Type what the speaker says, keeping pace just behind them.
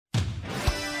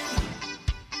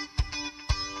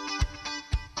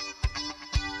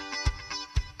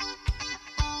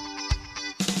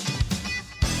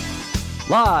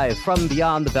Live from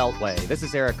beyond the Beltway, this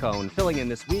is Eric Cohn, filling in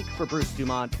this week for Bruce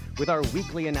Dumont with our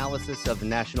weekly analysis of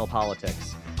national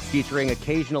politics, featuring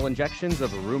occasional injections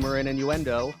of rumor and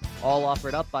innuendo, all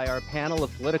offered up by our panel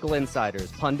of political insiders,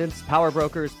 pundits, power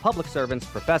brokers, public servants,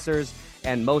 professors,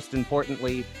 and most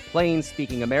importantly,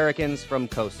 plain-speaking Americans from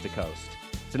coast to coast.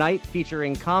 Tonight,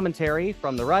 featuring commentary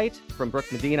from the right, from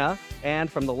Brooke Medina,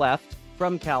 and from the left,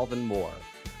 from Calvin Moore.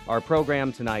 Our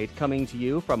program tonight coming to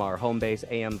you from our home base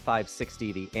AM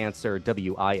 560, The Answer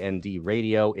WIND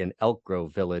radio in Elk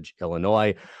Grove Village,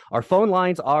 Illinois. Our phone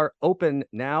lines are open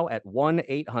now at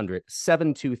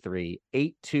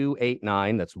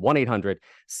 1-800-723-8289. That's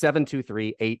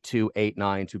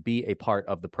 1-800-723-8289 to be a part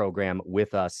of the program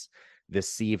with us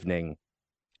this evening.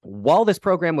 While this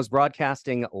program was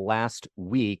broadcasting last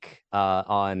week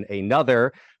on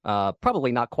another,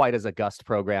 probably not quite as august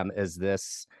program as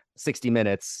this, 60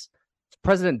 Minutes,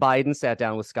 President Biden sat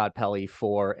down with Scott Pelley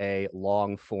for a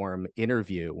long-form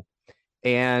interview.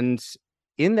 And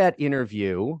in that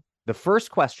interview, the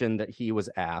first question that he was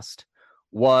asked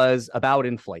was about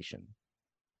inflation.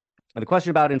 And the question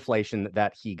about inflation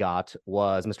that he got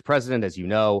was, Mr. President, as you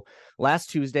know, last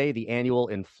Tuesday, the annual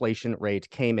inflation rate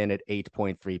came in at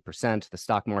 8.3%. The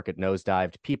stock market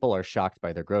nosedived. People are shocked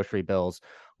by their grocery bills.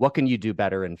 What can you do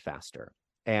better and faster?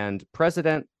 And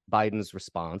President Biden's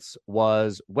response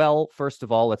was, well, first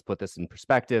of all, let's put this in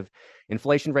perspective.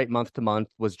 Inflation rate month to month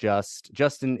was just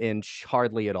an inch,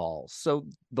 hardly at all. So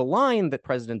the line that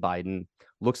President Biden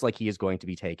looks like he is going to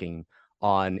be taking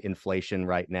on inflation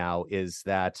right now is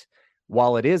that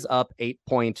while it is up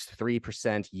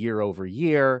 8.3% year over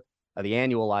year, the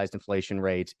annualized inflation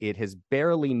rate, it has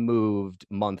barely moved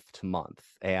month to month.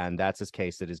 And that's his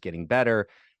case that is getting better.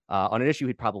 On an issue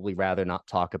he'd probably rather not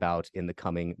talk about in the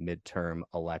coming midterm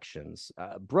elections.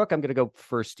 Brooke, I'm going to go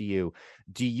first to you.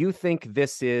 Do you think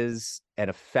this is an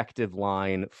effective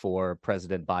line for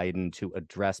President Biden to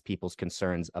address people's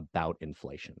concerns about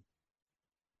inflation?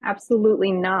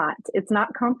 Absolutely not. It's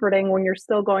not comforting when you're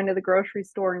still going to the grocery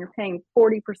store and you're paying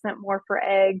 40% more for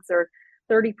eggs or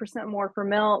 30% more for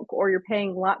milk, or you're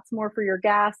paying lots more for your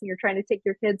gas and you're trying to take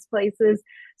your kids places.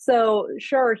 So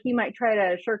sure, he might try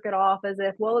to shirk it off as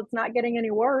if, well, it's not getting any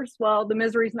worse. Well, the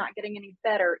misery's not getting any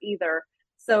better either.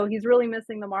 So he's really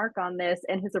missing the mark on this,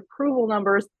 and his approval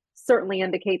numbers certainly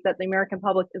indicate that the American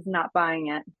public is not buying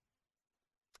it.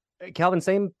 Calvin,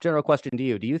 same general question to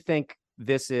you. Do you think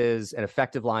this is an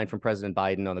effective line from President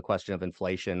Biden on the question of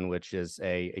inflation, which is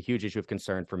a huge issue of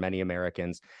concern for many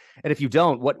Americans? And if you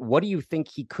don't, what do you think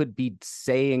he could be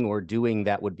saying or doing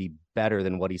that would be better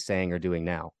than what he's saying or doing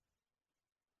now?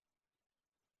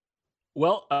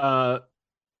 Well,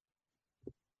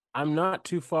 I'm not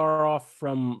too far off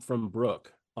from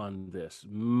Brooke on this,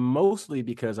 mostly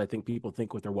because I think people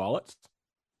think with their wallets.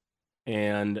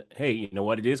 And hey, you know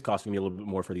what? It is costing me a little bit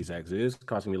more for these eggs. It is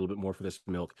costing me a little bit more for this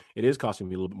milk. It is costing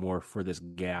me a little bit more for this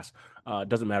gas. It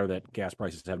doesn't matter that gas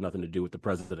prices have nothing to do with the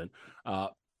president.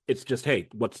 It's just, hey,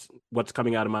 what's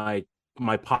coming out of my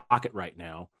pocket right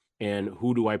now, and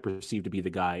who do I perceive to be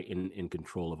the guy in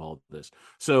control of all of this?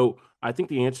 So I think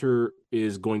the answer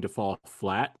is going to fall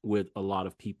flat with a lot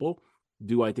of people.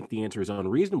 Do I think the answer is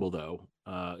unreasonable, though?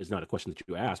 Is not a question that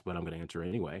you asked, but I'm going to answer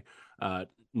anyway.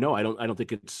 No, I don't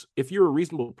think it's. If you're a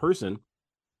reasonable person,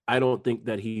 I don't think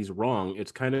that he's wrong.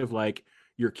 It's kind of like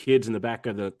your kids in the back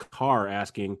of the car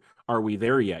asking, "Are we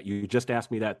there yet?" You just asked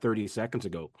me that 30 seconds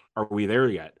ago. Are we there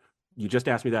yet? You just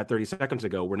asked me that 30 seconds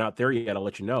ago. We're not there yet. I'll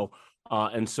let you know.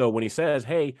 And so when he says,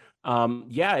 "Hey,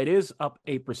 yeah, it is up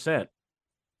 8%,"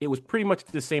 it was pretty much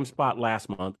the same spot last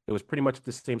month. It was pretty much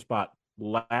the same spot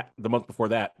the month before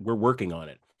that. We're working on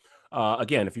it.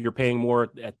 Again, if you're paying more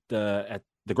at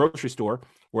the grocery store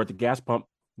or at the gas pump,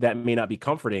 that may not be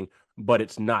comforting, but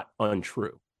it's not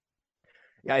untrue.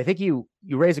 Yeah, I think you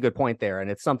raise a good point there,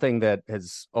 and it's something that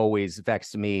has always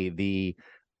vexed me.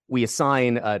 We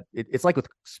assign it's like with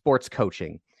sports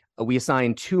coaching. We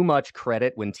assign too much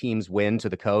credit when teams win to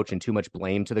the coach and too much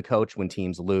blame to the coach when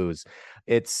teams lose.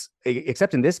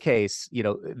 Except in this case,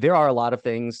 there are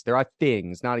things,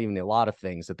 not even a lot of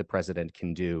things that the president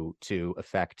can do to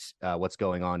affect what's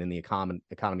going on in the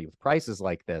economy with prices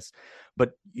like this.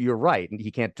 But you're right.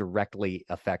 He can't directly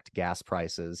affect gas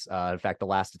prices. In fact, the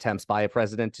last attempts by a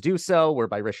president to do so were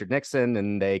by Richard Nixon,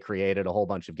 and they created a whole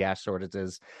bunch of gas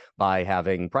shortages by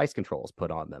having price controls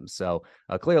put on them. So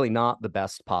clearly not the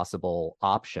best possible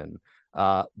option.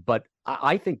 But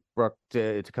I think, Brooke,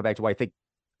 to come back to why I think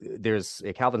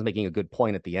Calvin's making a good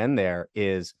point at the end there,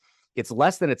 is it's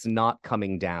less than it's not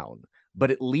coming down.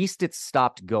 but at least it's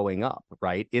stopped going up,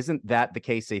 right? Isn't that the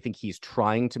case I think he's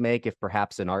trying to make, if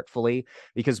perhaps inartfully?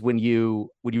 Because when you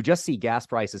just see gas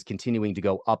prices continuing to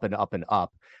go up and up and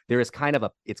up, there is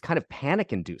it's kind of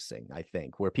panic inducing, I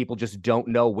think, where people just don't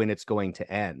know when it's going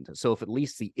to end. So if at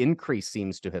least the increase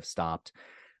seems to have stopped,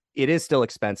 it is still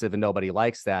expensive and nobody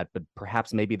likes that, but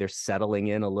perhaps maybe they're settling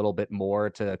in a little bit more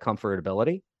to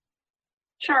comfortability.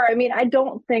 Sure. I mean, I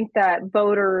don't think that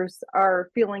voters are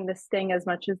feeling the sting as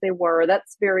much as they were.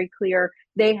 That's very clear.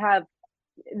 They have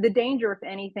the danger, if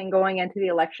anything, going into the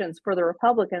elections for the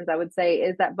Republicans, I would say,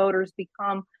 is that voters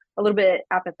become a little bit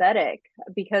apathetic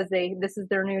because this is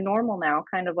their new normal now,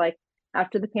 kind of like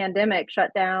after the pandemic,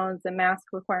 shutdowns and mask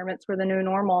requirements for the new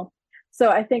normal. So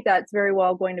I think that's very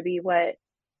well going to be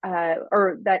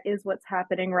or that is what's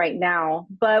happening right now.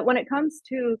 But when it comes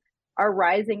to our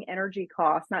rising energy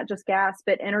costs, not just gas,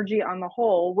 but energy on the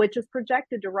whole, which is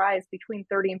projected to rise between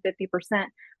 30 and 50%,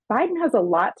 Biden has a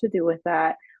lot to do with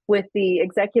that, with the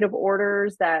executive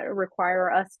orders that require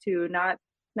us to not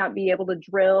be able to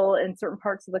drill in certain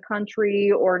parts of the country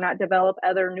or not develop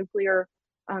other nuclear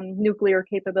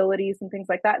capabilities and things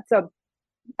like that. So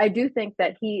I do think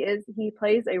that he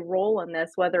plays a role in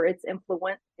this, whether it's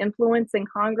influencing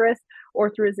Congress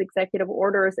or through his executive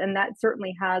orders, and that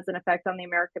certainly has an effect on the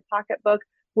American pocketbook,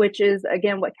 which is,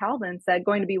 again, what Calvin said,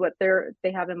 going to be what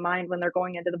they have in mind when they're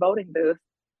going into the voting booth.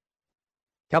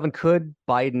 Calvin, could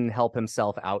Biden help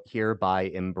himself out here by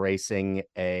embracing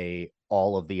a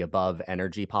all of the above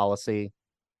energy policy?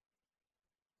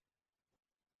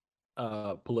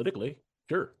 Politically,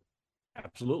 sure,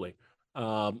 absolutely.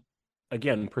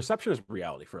 Again, perception is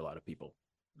reality for a lot of people.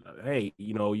 Hey,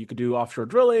 you could do offshore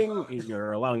drilling.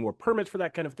 You're allowing more permits for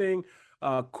that kind of thing.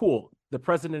 Cool. The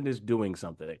president is doing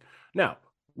something. Now,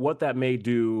 what that may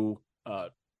do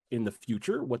in the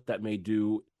future, what that may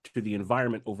do to the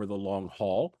environment over the long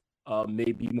haul,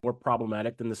 may be more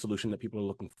problematic than the solution that people are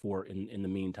looking for in the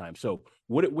meantime. So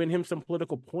would it win him some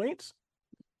political points?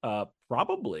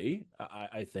 Probably,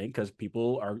 I think, because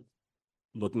people are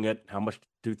looking at how much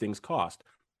do things cost.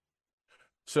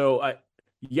 So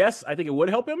yes, I think it would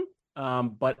help him,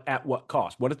 but at what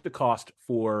cost? What is the cost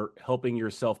for helping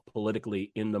yourself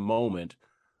politically in the moment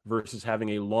versus having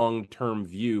a long-term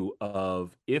view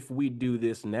of, if we do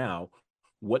this now,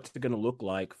 what's it going to look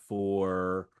like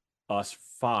for us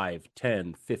 5,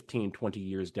 10, 15, 20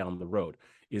 years down the road?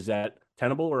 Is that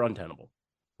tenable or untenable?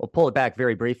 We'll pull it back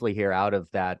very briefly here out of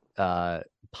that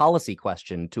policy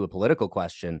question to a political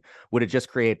question. Would it just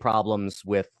create problems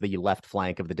with the left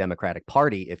flank of the Democratic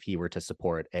Party if he were to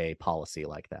support a policy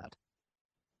like that?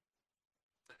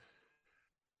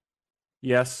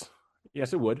 Yes,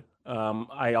 it would.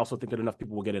 I also think that enough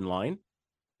people will get in line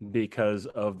because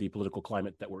of the political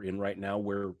climate that we're in right now,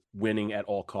 where winning at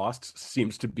all costs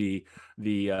seems to be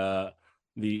the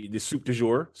soup du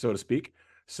jour, so to speak.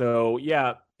 So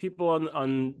yeah, people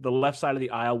on the left side of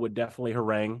the aisle would definitely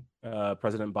harangue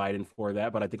President Biden for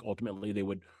that, but I think ultimately they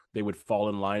would fall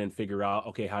in line and figure out,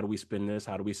 okay, how do we spin this?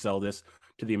 How do we sell this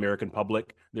to the American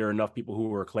public? There are enough people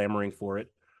who are clamoring for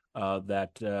it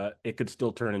that it could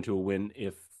still turn into a win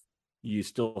if you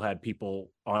still had people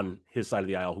on his side of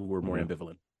the aisle who were more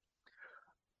ambivalent.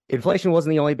 Inflation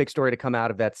wasn't the only big story to come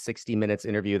out of that 60 Minutes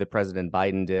interview that President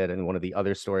Biden did. And one of the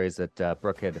other stories that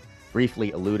Brooke had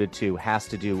briefly alluded to has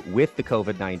to do with the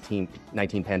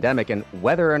COVID-19 pandemic and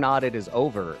whether or not it is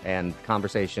over, and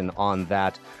conversation on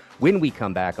that when we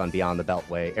come back on Beyond the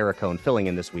Beltway. Eric Cohn filling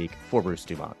in this week for Bruce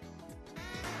Dumont.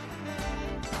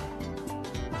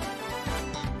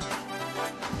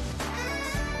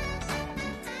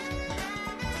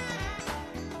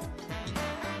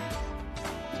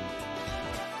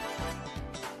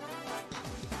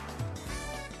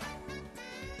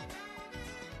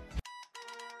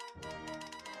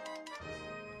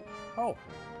 Oh,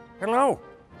 hello.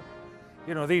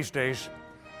 These days,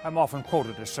 I'm often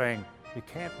quoted as saying, you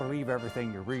can't believe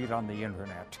everything you read on the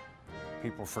internet.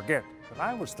 People forget that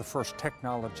I was the first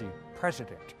technology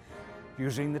president,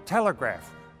 using the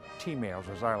telegraph, T-mails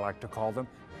as I like to call them,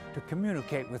 to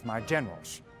communicate with my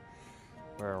generals.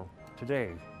 Well,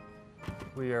 today,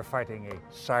 we are fighting a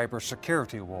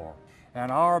cybersecurity war,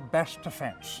 and our best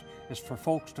defense is for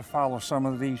folks to follow some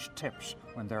of these tips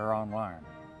when they're online.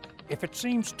 If it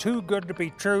seems too good to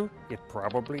be true, it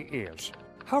probably is.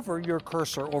 Hover your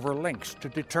cursor over links to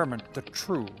determine the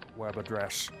true web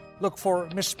address. Look for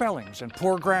misspellings and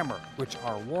poor grammar, which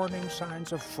are warning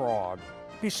signs of fraud.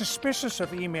 Be suspicious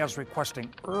of emails requesting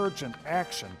urgent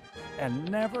action,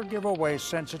 and never give away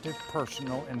sensitive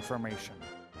personal information.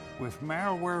 With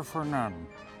malware for none,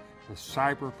 with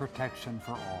cyber protection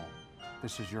for all.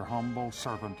 This is your humble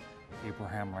servant,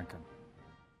 Abraham Lincoln.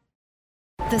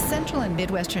 The central and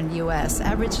midwestern U.S.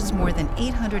 averages more than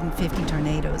 850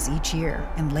 tornadoes each year,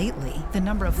 and lately, the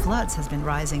number of floods has been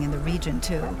rising in the region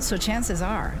too. So chances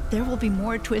are, there will be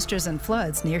more twisters and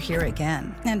floods near here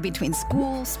again. And between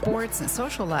school, sports, and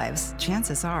social lives,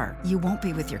 chances are, you won't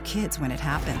be with your kids when it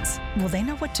happens. Will they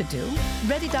know what to do?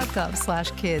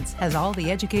 Ready.gov/kids has all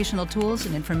the educational tools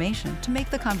and information to make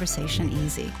the conversation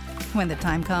easy. When the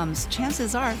time comes,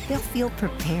 chances are they'll feel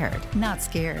prepared, not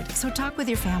scared. So talk with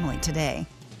your family today.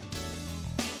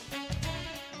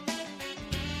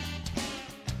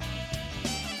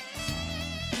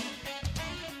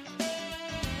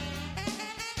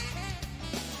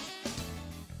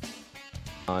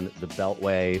 On the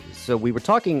Beltway. So we were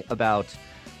talking about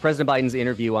President Biden's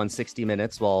interview on 60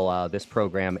 Minutes while this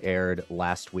program aired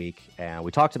last week. And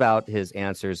we talked about his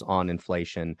answers on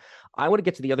inflation. I want to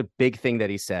get to the other big thing that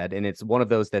he said, and it's one of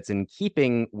those that's in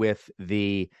keeping with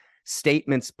the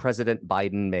statements President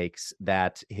Biden makes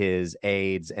that his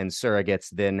aides and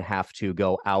surrogates then have to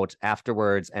go out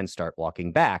afterwards and start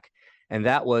walking back. And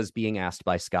that was being asked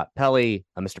by Scott Pelley,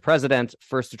 Mr. President,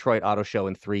 first Detroit Auto Show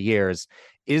in 3 years.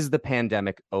 Is the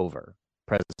pandemic over?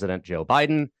 President Joe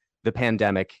Biden, the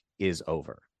pandemic is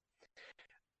over.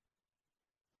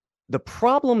 The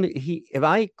problem, am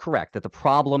I correct that the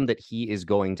problem that he is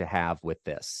going to have with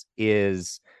this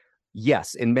is,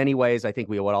 yes, in many ways, I think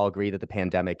we would all agree that the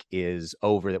pandemic is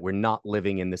over, that we're not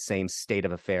living in the same state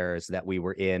of affairs that we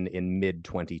were in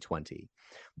mid-2020.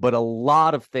 But a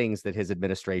lot of things that his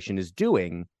administration is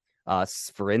doing,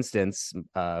 for instance,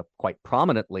 quite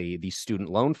prominently, the student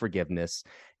loan forgiveness,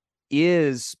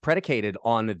 is predicated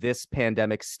on this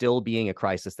pandemic still being a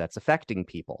crisis that's affecting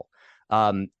people.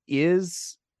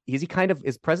 Is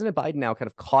President Biden now kind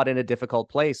of caught in a difficult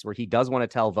place where he does want to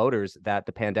tell voters that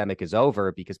the pandemic is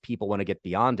over because people want to get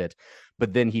beyond it,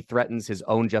 but then he threatens his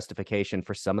own justification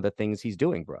for some of the things he's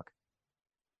doing, Brooke?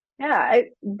 Yeah,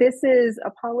 this is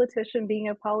a politician being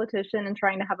a politician and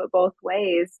trying to have it both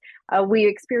ways. We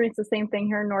experienced the same thing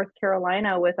here in North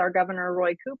Carolina with our governor,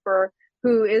 Roy Cooper,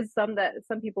 who is some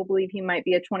people believe he might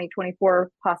be a 2024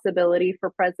 possibility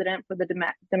for president for the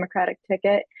Democratic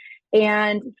ticket.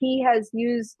 And he has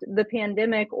used the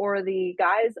pandemic or the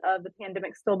guise of the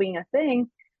pandemic still being a thing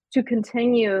to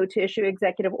continue to issue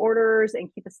executive orders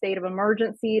and keep a state of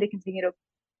emergency, to continue to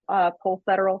pull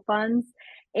federal funds.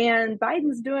 And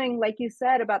Biden's doing, like you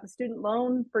said, about the student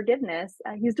loan forgiveness,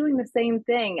 he's doing the same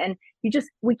thing. And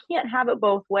we can't have it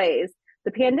both ways.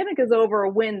 The pandemic is over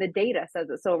when the data says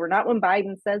it's over, not when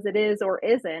Biden says it is or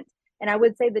isn't. And I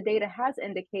would say the data has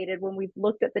indicated when we've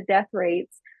looked at the death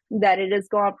rates that it has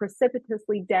gone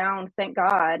precipitously down, thank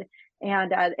God.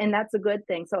 And that's a good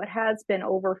thing. So it has been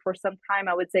over for some time,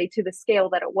 I would say, to the scale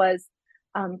that it was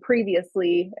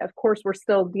previously. Of course, we're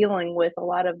still dealing with a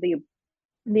lot of the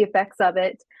effects of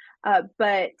it.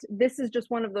 But this is just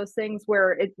one of those things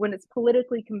where when it's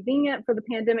politically convenient for the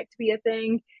pandemic to be a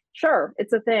thing, sure,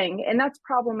 it's a thing. And that's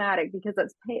problematic because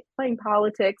it's playing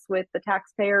politics with the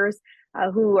taxpayers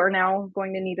who are now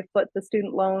going to need to foot the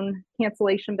student loan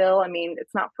cancellation bill. I mean,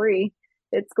 it's not free.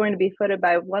 It's going to be footed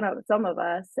by some of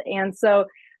us. And so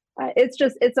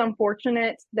it's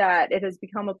unfortunate that it has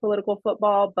become a political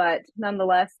football, but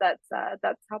nonetheless, that's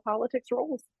how politics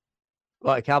rolls.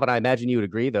 Well, Calvin, I imagine you would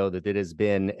agree, though, that it has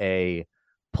been a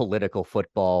political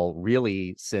football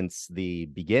really since the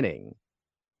beginning.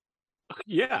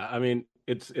 Yeah, I mean,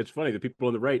 it's funny. The people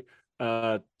on the right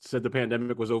said the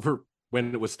pandemic was over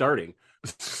when it was starting,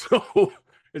 so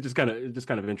it's just kind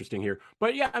of interesting here.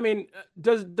 But yeah, I mean,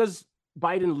 does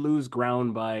Biden lose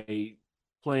ground by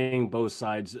playing both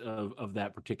sides of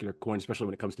that particular coin, especially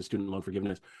when it comes to student loan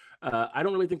forgiveness? I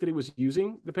don't really think that he was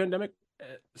using the pandemic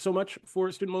so much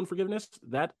for student loan forgiveness.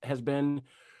 That has been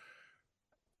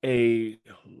a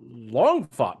long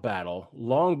fought battle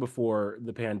long before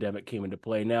the pandemic came into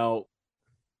play. Now,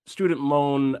 student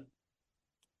loan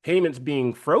payments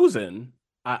being frozen,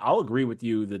 I'll agree with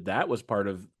you that was part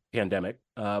of pandemic,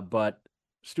 but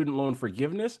student loan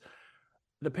forgiveness,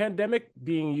 the pandemic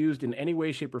being used in any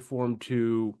way, shape, or form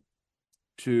to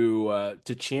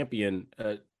champion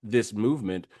this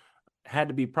movement had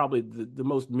to be probably the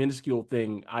most minuscule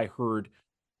thing I heard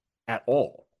at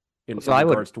all in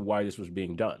regards to why this was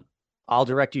being done. I'll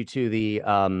direct you to the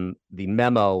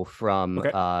memo from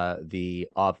the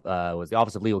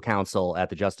Office of Legal Counsel at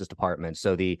the Justice Department.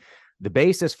 So the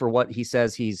basis for what he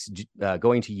says he's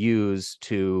going to use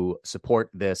to support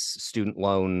this student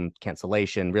loan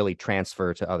cancellation, really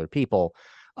transfer to other people,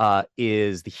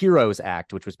 is the HEROES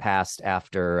Act, which was passed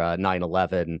after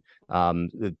 9/11.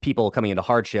 The people coming into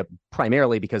hardship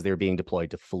primarily because they were being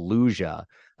deployed to Fallujah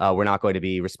were not going to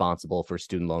be responsible for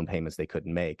student loan payments they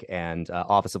couldn't make. And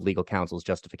Office of Legal Counsel's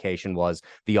justification was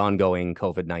the ongoing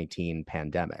COVID-19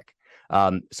 pandemic.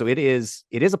 So it is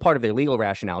a part of their legal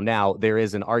rationale. Now, there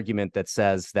is an argument that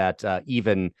says that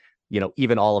even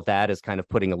all of that is kind of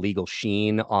putting a legal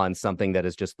sheen on something that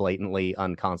is just blatantly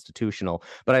unconstitutional.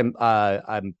 But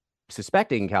I'm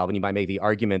suspecting, Calvin, you might make the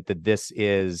argument that this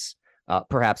is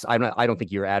perhaps I don't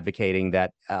think you're advocating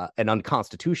that an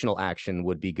unconstitutional action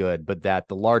would be good, but that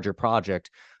the larger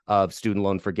project of student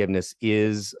loan forgiveness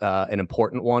is an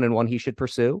important one and one he should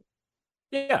pursue.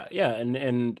 Yeah,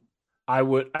 and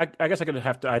I guess I'd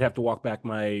have to walk back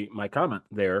my comment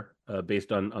there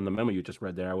based on the memo you just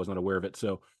read there. I was not aware of it,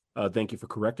 so thank you for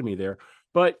correcting me there.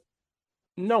 But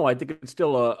no, I think it's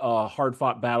still a hard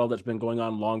fought battle that's been going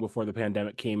on long before the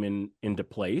pandemic came into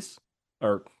place.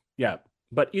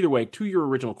 But either way, to your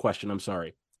original question, I'm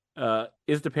sorry.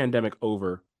 Is the pandemic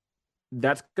over?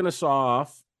 That's going to saw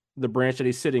off the branch that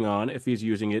he's sitting on if he's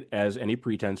using it as any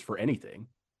pretense for anything.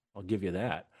 I'll give you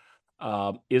that.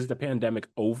 Is the pandemic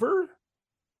over?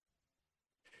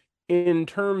 In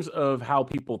terms of how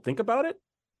people think about it,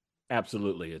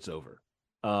 absolutely, it's over.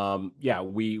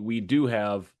 We do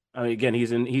have. I mean, again,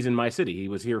 he's in my city. He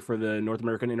was here for the North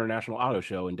American International Auto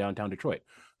Show in downtown Detroit.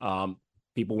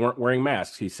 People weren't wearing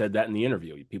masks. He said that in the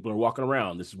interview. People are walking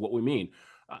around. This is what we mean.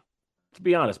 To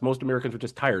be honest, most Americans are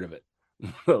just tired of it.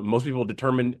 Most people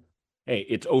determined, hey,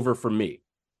 it's over for me.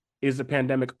 Is the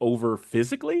pandemic over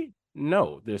physically?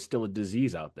 No, there's still a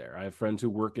disease out there. I have friends who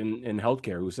work in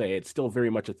healthcare who say it's still very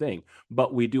much a thing,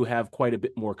 but we do have quite a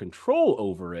bit more control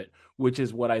over it, which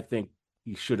is what I think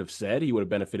he should have said. He would have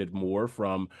benefited more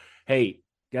from, hey,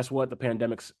 guess what? The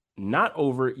pandemic's not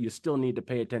over. You still need to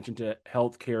pay attention to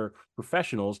healthcare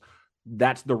professionals.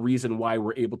 That's the reason why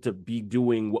we're able to be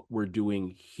doing what we're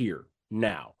doing here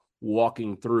now.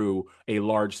 Walking through a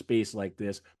large space like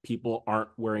this, people aren't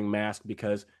wearing masks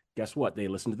because guess what? They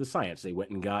listened to the science. They went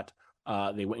and got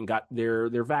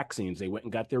their vaccines. They went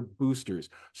and got their boosters.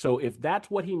 So if that's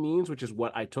what he means, which is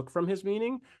what I took from his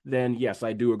meaning, then yes,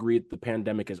 I do agree that the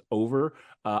pandemic is over.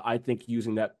 I think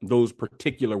using those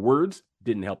particular words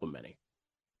didn't help him any.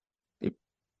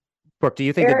 Brooke, do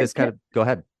you think Eric, that this kind of go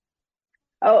ahead?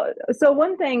 Oh, so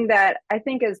one thing that I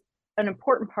think is an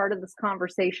important part of this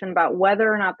conversation about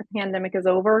whether or not the pandemic is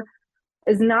over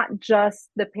is not just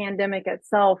the pandemic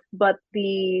itself, but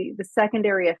the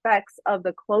secondary effects of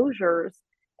the closures.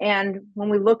 And when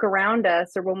we look around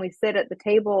us or when we sit at the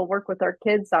table, work with our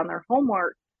kids on their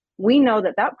homework, we know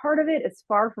that part of it is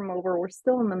far from over. We're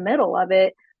still in the middle of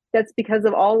it. That's because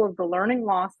of all of the learning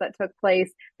loss that took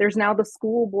place. There's now the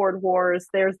school board wars.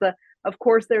 Of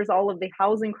course, there's all of the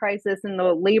housing crisis and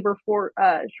the labor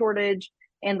shortage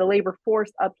and the labor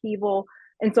force upheaval.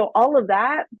 And so all of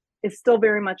that is still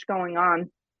very much going on.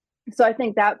 So I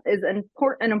think that is an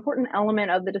important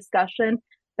element of the discussion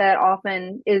that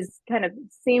often is kind of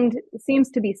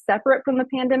seems to be separate from the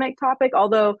pandemic topic,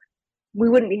 although we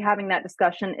wouldn't be having that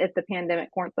discussion if the pandemic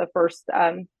weren't the first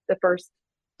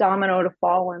domino to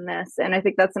fall in this. And I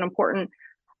think that's an important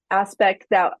aspect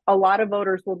that a lot of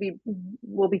voters will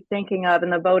be thinking of in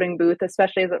the voting booth,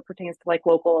 especially as it pertains to like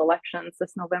local elections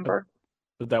this November.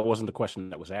 But that wasn't the question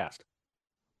that was asked.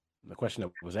 The question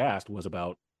that was asked was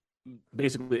about,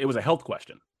 basically, it was a health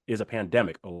question. Is a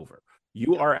pandemic over?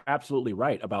 You are absolutely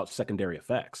right about secondary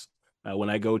effects. When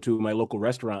I go to my local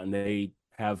restaurant and they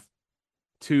have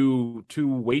two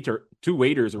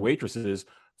waiters or waitresses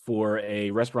for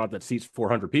a restaurant that seats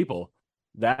 400 people,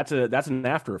 that's an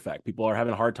after effect. People are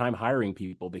having a hard time hiring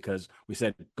people because we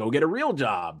said, go get a real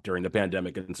job during the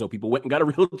pandemic. And so people went and got a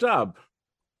real job,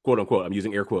 quote unquote. I'm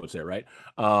using air quotes there, right?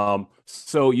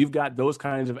 So you've got those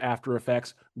kinds of after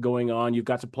effects going on. You've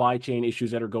got supply chain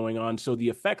issues that are going on. So the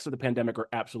effects of the pandemic are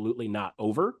absolutely not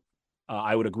over.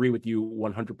 I would agree with you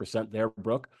 100% there,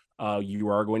 Brooke. You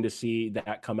are going to see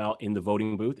that come out in the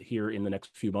voting booth here in the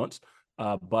next few months.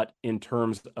 But in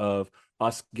terms of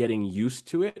us getting used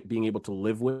to it, being able to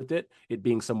live with it, it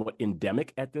being somewhat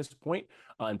endemic at this point,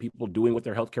 and people doing what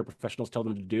their healthcare professionals tell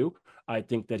them to do, I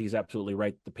think that he's absolutely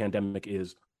right. The pandemic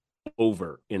is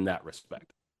over in that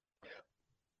respect.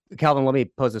 Calvin, let me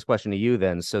pose this question to you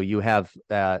then. So you have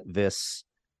this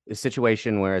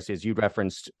situation where, as you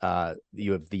referenced,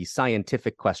 you have the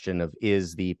scientific question of,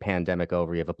 is the pandemic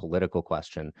over? You have a political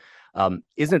question.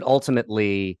 Isn't it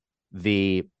ultimately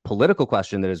the political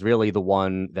question that is really the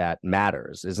one that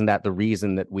matters. Isn't that the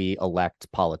reason that we elect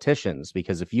politicians?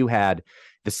 Because if you had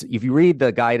this, if you read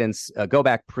the guidance, go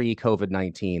back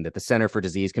pre-COVID-19 that the Center for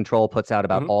Disease Control puts out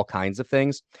about all kinds of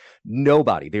things,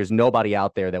 there's nobody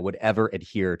out there that would ever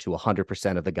adhere to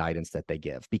 100% of the guidance that they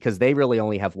give, because they really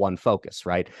only have one focus,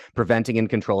 right? Preventing and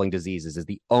controlling diseases is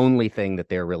the only thing that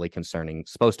they're really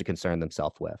supposed to concern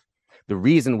themselves with. The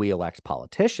reason we elect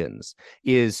politicians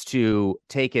is to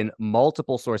take in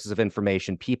multiple sources of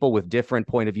information, people with different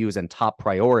point of views and top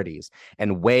priorities,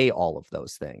 and weigh all of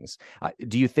those things.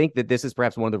 Do you think that this is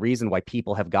perhaps one of the reasons why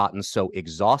people have gotten so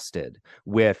exhausted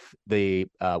with the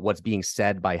what's being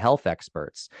said by health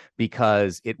experts?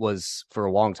 Because it was, for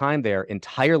a long time there,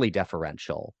 entirely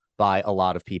deferential by a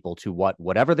lot of people to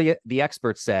whatever the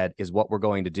experts said is what we're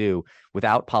going to do,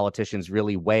 without politicians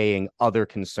really weighing other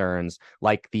concerns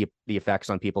like the effects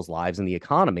on people's lives and the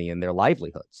economy and their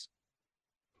livelihoods.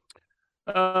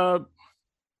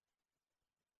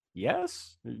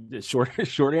 Yes.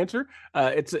 Short answer.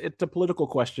 It's a political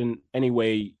question any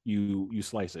way you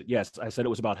slice it. Yes, I said it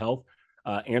was about health.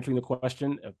 Answering the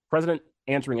question, president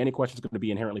answering any question is going to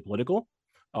be inherently political.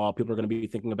 People are going to be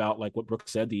thinking about, like what Brooke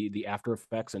said, the after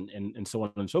effects and so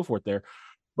on and so forth there.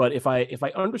 But if I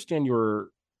understand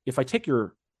if I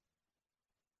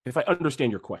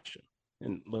understand your question,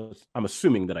 and I'm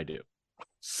assuming that I do,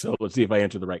 so let's see if I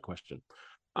answer the right question.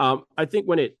 I think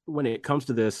when it comes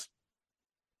to this,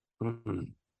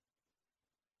 you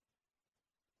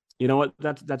know what,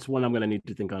 that's one I'm going to need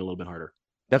to think on a little bit harder.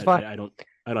 That's fine. I don't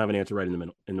have an answer right in the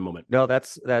moment. No,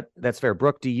 that's fair.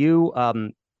 Brooke, do you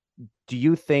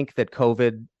think that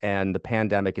COVID and the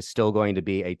pandemic is still going to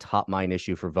be a top mind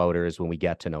issue for voters when we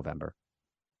get to November?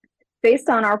 Based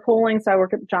on our polling, so I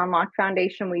work at the John Locke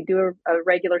Foundation. We do a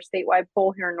regular statewide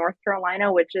poll here in North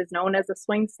Carolina, which is known as a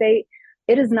swing state.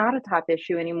 It is not a top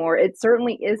issue anymore. It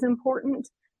certainly is important,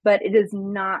 but it is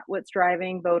not what's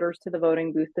driving voters to the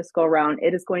voting booth this go around.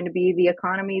 It is going to be the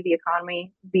economy, the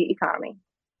economy, the economy.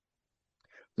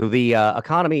 So the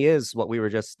economy is what we were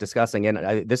just discussing.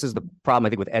 And this is the problem, I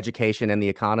think, with education and the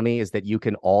economy, is that you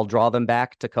can all draw them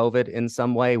back to COVID in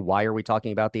some way. Why are we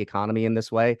talking about the economy in this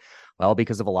way? Well,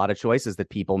 because of a lot of choices that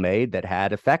people made that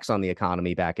had effects on the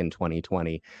economy back in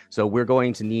 2020. So we're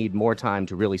going to need more time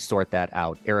to really sort that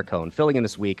out. Eric Kohn filling in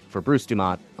this week for Bruce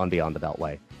Dumont on Beyond the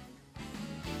Beltway.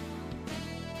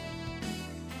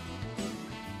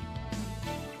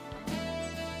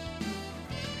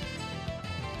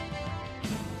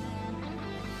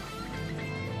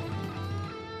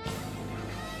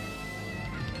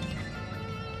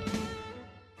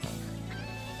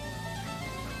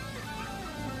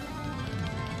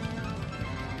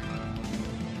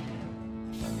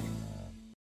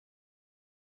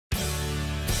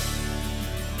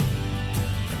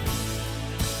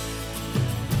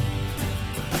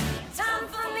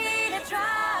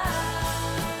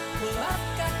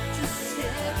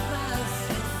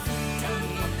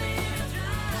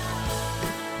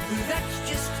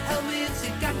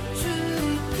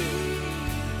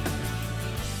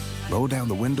 Roll down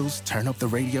the windows, turn up the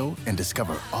radio, and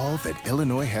discover all that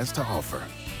Illinois has to offer.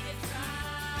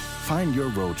 Find your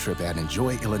road trip at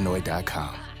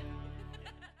enjoyillinois.com.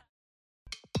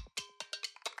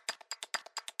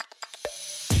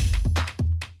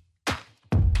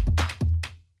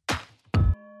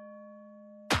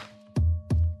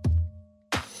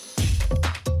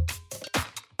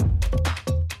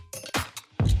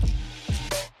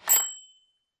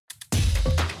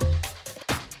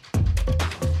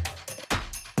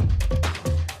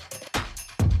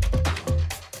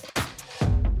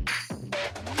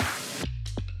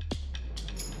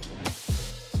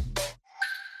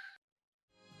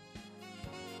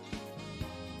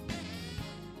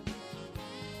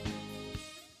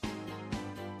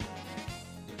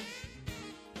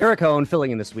 Eric Kohn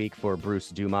filling in this week for Bruce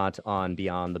Dumont on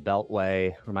Beyond the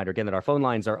Beltway. Reminder again that our phone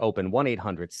lines are open,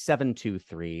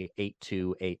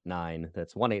 1-800-723-8289.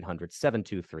 That's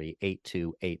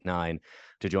 1-800-723-8289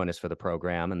 to join us for the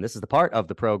program. And this is the part of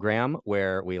the program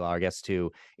where we allow our guests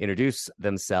to introduce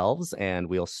themselves. And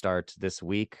we'll start this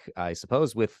week, I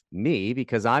suppose, with me,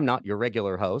 because I'm not your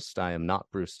regular host. I am not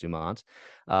Bruce Dumont.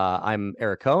 I'm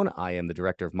Eric Kohn. I am the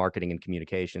Director of Marketing and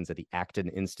Communications at the Acton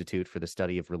Institute for the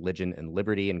Study of Religion and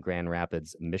Liberty in Grand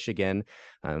Rapids, Michigan.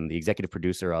 I'm the executive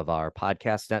producer of our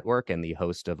podcast network and the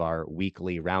host of our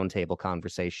weekly roundtable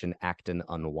conversation, Acton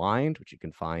Unwind, which you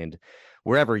can find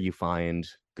wherever you find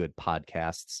good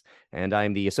podcasts. And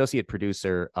I'm the associate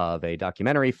producer of a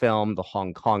documentary film, The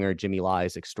Hong Konger, Jimmy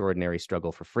Lai's Extraordinary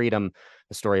Struggle for Freedom,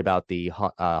 a story about the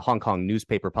Hong Kong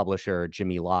newspaper publisher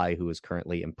Jimmy Lai, who is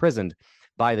currently imprisoned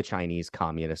by the Chinese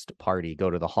Communist Party. Go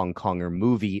to the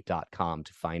HongKongerMovie.com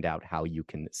to find out how you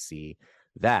can see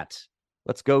that.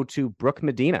 Let's go to Brooke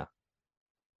Medina.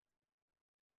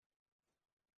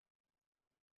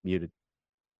 Muted.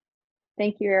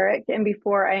 Thank you, Eric. And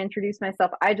before I introduce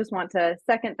myself, I just want to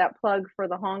second that plug for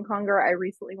The Hong Konger. I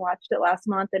recently watched it last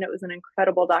month, and it was an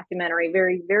incredible documentary,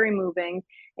 very, very moving,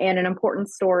 and an important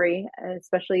story,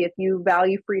 especially if you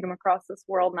value freedom across this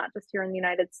world, not just here in the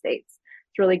United States.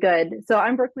 It's really good. So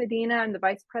I'm Brooke Medina. I'm the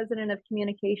Vice President of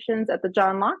Communications at the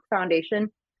John Locke Foundation,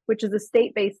 which is a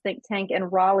state-based think tank in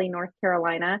Raleigh, North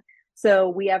Carolina. So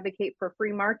we advocate for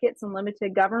free markets and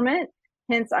limited government.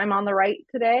 Hence, I'm on the right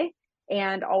today.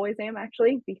 And always am,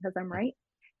 actually, because I'm right.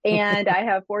 And I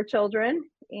have 4 children,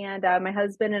 and my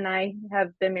husband and I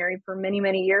have been married for many,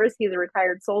 many years. He's a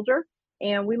retired soldier,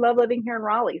 and we love living here in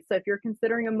Raleigh. So if you're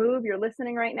considering a move, you're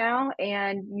listening right now,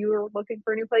 and you're looking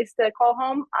for a new place to call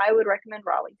home, I would recommend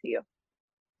Raleigh to you.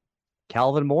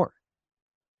 Calvin Moore.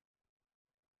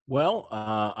 Well,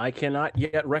 I cannot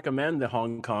yet recommend The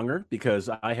Hong Konger because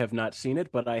I have not seen it,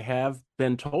 but I have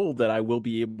been told that I will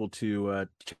be able to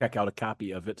check out a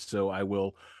copy of it. So I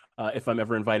will, if I'm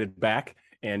ever invited back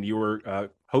and you're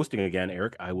hosting again,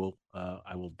 Eric, I will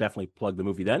definitely plug the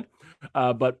movie then.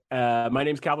 But my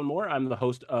name's Calvin Moore. I'm the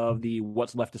host of the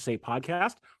What's Left to Say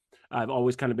podcast. I've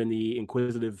always kind of been the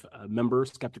inquisitive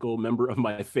skeptical member of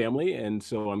my family. And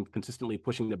so I'm consistently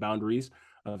pushing the boundaries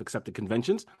of accepted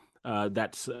conventions.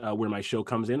 That's where my show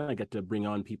comes in. I get to bring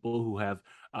on people who have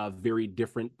very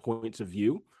different points of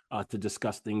view to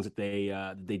discuss things that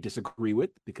they disagree with,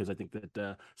 because I think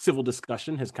that civil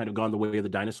discussion has kind of gone the way of the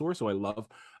dinosaur. So I love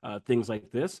things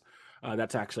like this.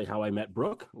 That's actually how I met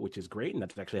Brooke, which is great. And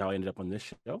that's actually how I ended up on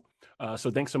this show. So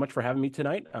thanks so much for having me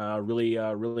tonight. Really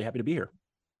happy to be here.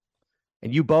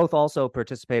 And you both also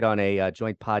participate on a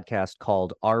joint podcast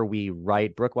called Are We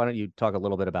Right? Brooke, why don't you talk a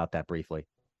little bit about that briefly?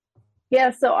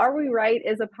 Yeah, so Are We Right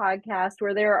is a podcast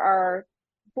where there are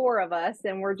 4 of us,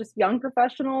 and we're just young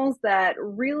professionals that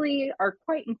really are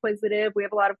quite inquisitive. We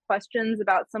have a lot of questions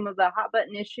about some of the hot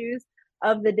button issues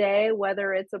of the day,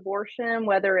 whether it's abortion,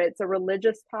 whether it's a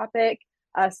religious topic,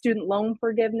 student loan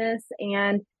forgiveness,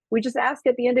 and we just ask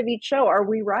at the end of each show, are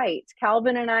we right?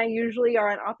 Calvin and I usually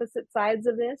are on opposite sides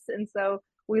of this, and so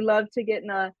we love to get in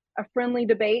a friendly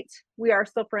debate. We are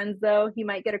still friends, though. He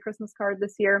might get a Christmas card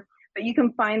this year. But you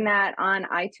can find that on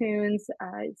iTunes,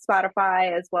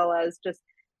 Spotify, as well as just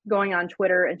going on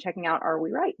Twitter and checking out Are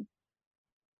We Right?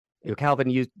 Calvin,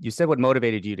 you said what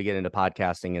motivated you to get into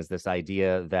podcasting is this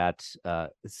idea that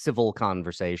civil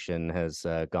conversation has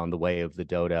gone the way of the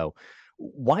dodo.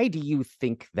 Why do you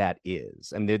think that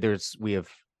is? I mean, we have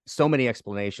so many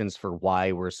explanations for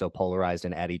why we're so polarized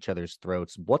and at each other's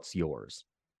throats. What's yours?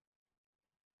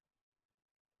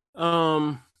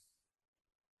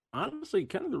 Honestly,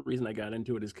 kind of the reason I got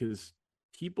into it is because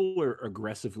people are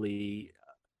aggressively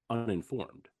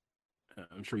uninformed.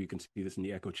 I'm sure you can see this in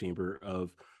the echo chamber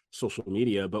of social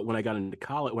media. But when I got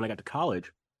to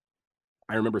college,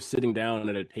 I remember sitting down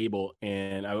at a table,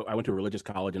 and I went to a religious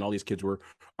college, and all these kids were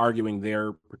arguing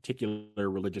their particular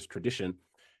religious tradition,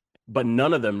 but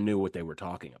none of them knew what they were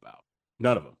talking about.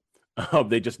 None of them.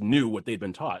 They just knew what they'd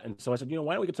been taught. And so I said,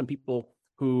 why don't we get some people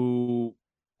who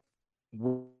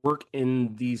work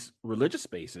in these religious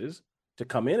spaces to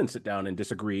come in and sit down and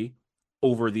disagree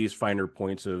over these finer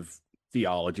points of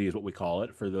theology, is what we call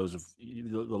it, for those of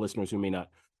the listeners who may not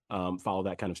follow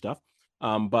that kind of stuff.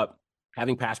 But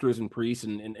having pastors and priests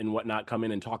and whatnot come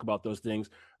in and talk about those things,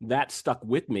 that stuck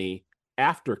with me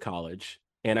after college.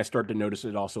 And I started to notice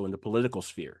it also in the political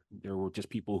sphere. There were just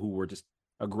people who were just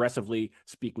aggressively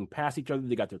speaking past each other.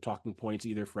 They got their talking points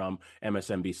either from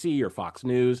MSNBC or Fox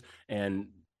News, and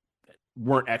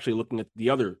weren't actually looking at the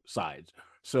other sides.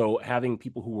 So having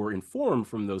people who were informed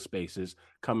from those spaces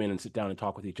come in and sit down and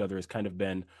talk with each other has kind of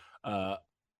been a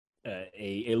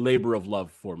labor of love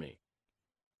for me.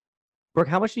 Brooke,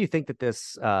 how much do you think that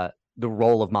this the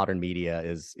role of modern media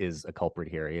is a culprit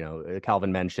here?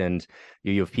 Calvin mentioned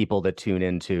you have people that tune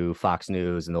into Fox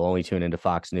News and they'll only tune into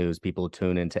Fox News. People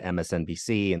tune into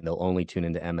MSNBC and they'll only tune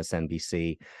into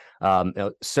MSNBC.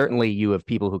 Certainly you have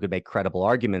people who could make credible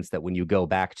arguments that when you go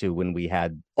back to when we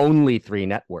had only 3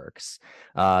 networks,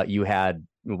 you had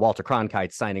Walter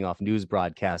Cronkite signing off news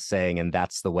broadcasts saying, and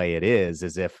that's the way it is,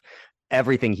 as if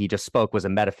everything he just spoke was a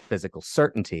metaphysical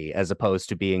certainty, as opposed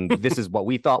to being, this is what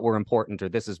we thought were important, or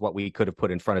this is what we could have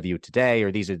put in front of you today,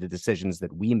 or these are the decisions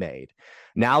that we made.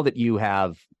 Now that you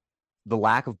have the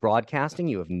lack of broadcasting,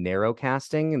 you have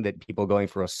narrowcasting, and that people going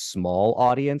for a small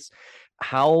audience,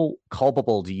 how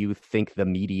culpable do you think the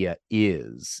media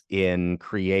is in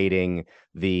creating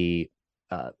the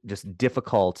just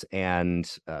difficult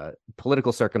and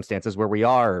political circumstances where we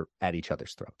are at each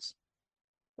other's throats?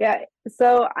 Yeah,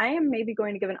 so I am maybe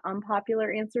going to give an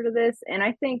unpopular answer to this, and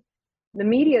I think the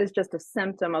media is just a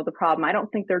symptom of the problem. I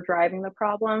don't think they're driving the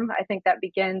problem. I think that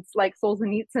begins, like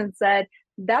Solzhenitsyn said,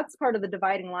 that's part of the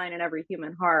dividing line in every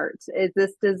human heart, is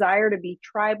this desire to be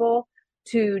tribal,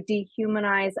 to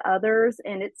dehumanize others,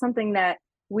 and it's something that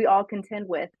we all contend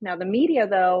with. Now, the media,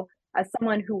 though, as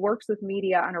someone who works with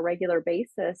media on a regular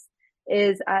basis,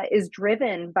 is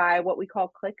driven by what we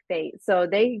call clickbait. So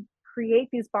they create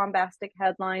these bombastic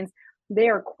headlines. They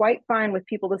are quite fine with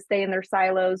people to stay in their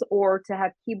silos or to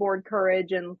have keyboard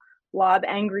courage and lob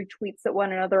angry tweets at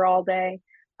one another all day,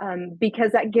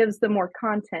 because that gives them more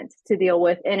content to deal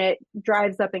with, and it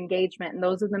drives up engagement. And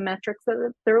those are the metrics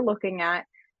that they're looking at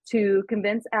to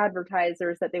convince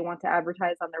advertisers that they want to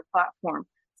advertise on their platform.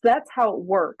 So that's how it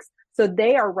works. So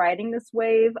they are riding this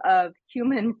wave of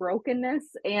human brokenness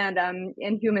and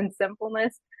human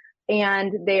sinfulness,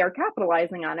 and they are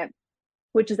capitalizing on it,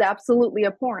 which is absolutely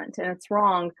abhorrent and it's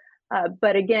wrong.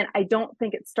 But again, I don't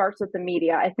think it starts with the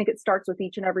media. I think it starts with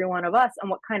each and every one of us and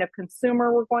what kind of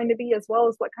consumer we're going to be, as well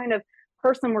as what kind of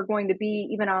person we're going to be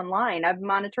even online. I'm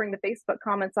monitoring the Facebook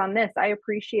comments on this. I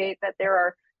appreciate that there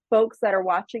are folks that are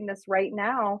watching this right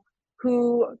now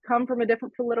who come from a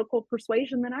different political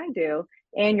persuasion than I do.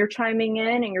 And you're chiming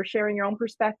in and you're sharing your own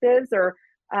perspectives, or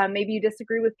maybe you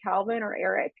disagree with Calvin or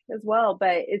Eric as well,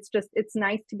 but it's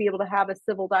nice to be able to have a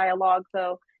civil dialogue,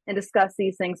 though, and discuss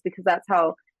these things, because that's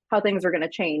how things are going to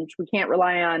change. We can't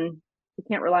rely on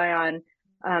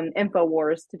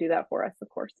InfoWars to do that for us, of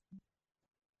course.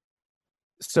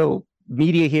 So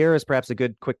media here is perhaps a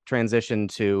good quick transition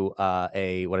to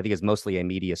what I think is mostly a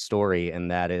media story, and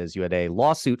that is you had a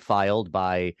lawsuit filed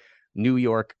by New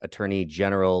York Attorney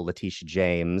General Letitia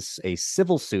James, a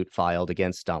civil suit filed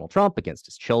against Donald Trump, against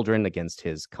his children, against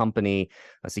his company,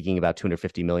 seeking about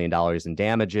 $250 million in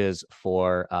damages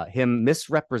for him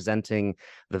misrepresenting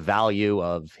the value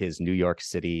of his New York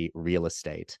City real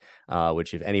estate,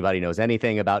 which, if anybody knows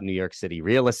anything about New York City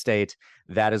real estate,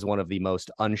 that is one of the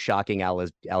most unshocking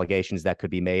allegations that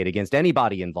could be made against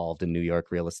anybody involved in New York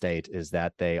real estate, is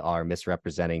that they are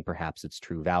misrepresenting perhaps its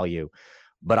true value.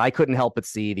 But I couldn't help but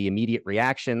see the immediate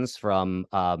reactions from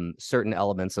certain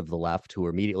elements of the left who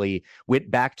immediately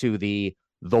went back to the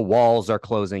walls are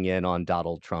closing in on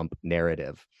Donald Trump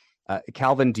narrative.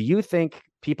 Calvin, do you think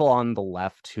people on the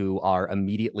left who are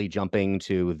immediately jumping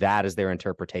to that as their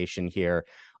interpretation here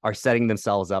are setting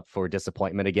themselves up for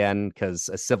disappointment again? Because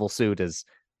a civil suit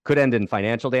could end in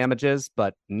financial damages,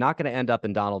 but not going to end up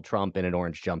in Donald Trump in an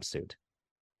orange jumpsuit.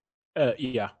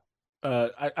 Yeah.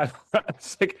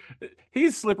 It's like,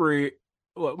 he's slippery,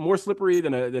 more slippery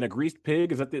than a greased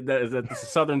pig. Is that the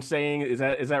Southern saying? Is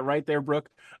that right there, Brooke?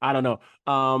 I don't know.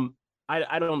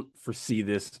 I don't foresee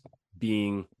this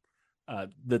being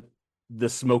the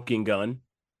smoking gun.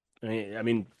 I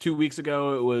mean, 2 weeks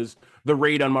ago it was the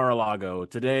raid on Mar-a-Lago.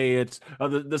 Today it's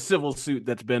the civil suit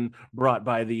that's been brought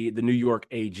by the New York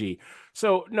AG.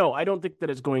 So no, I don't think that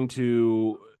it's going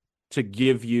to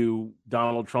give you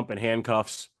Donald Trump in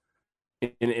handcuffs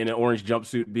in an orange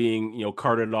jumpsuit being,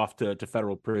 carted off to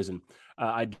federal prison.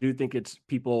 I do think it's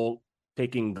people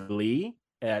taking glee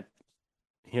at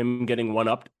him getting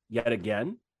one-upped yet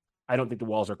again. I don't think the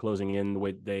walls are closing in the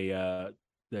way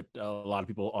that a lot of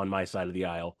people on my side of the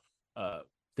aisle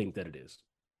think that it is.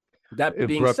 That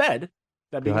being said,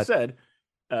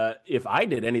 if I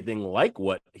did anything like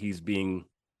what he's being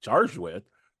charged with,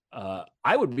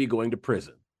 I would be going to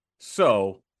prison.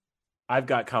 So I've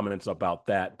got comments about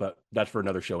that, but that's for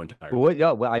another show entirely.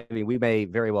 Well, I mean, we may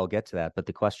very well get to that, but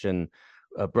the question,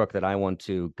 Brooke, that I want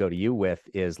to go to you with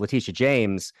is Letitia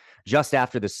James, just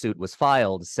after the suit was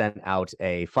filed, sent out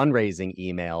a fundraising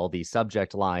email, the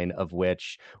subject line of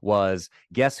which was,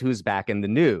 "Guess who's back in the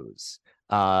news?"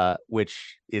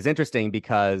 Which is interesting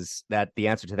because the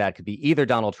answer to that could be either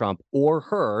Donald Trump or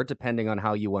her, depending on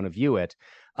how you want to view it.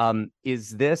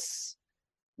 Is this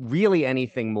really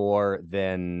anything more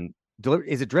than...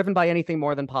 Is it driven by anything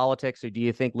more than politics, or do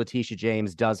you think Letitia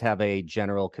James does have a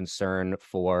general concern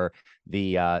for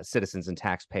the citizens and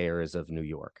taxpayers of New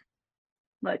York?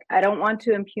 Look, I don't want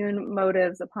to impugn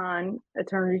motives upon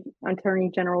Attorney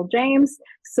General James,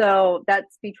 so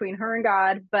that's between her and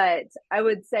God. But I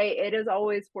would say it is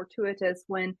always fortuitous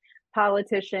when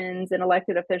politicians and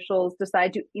elected officials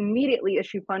decide to immediately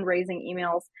issue fundraising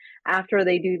emails after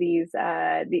they do these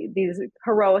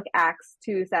heroic acts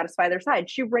to satisfy their side.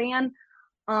 She ran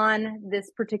on this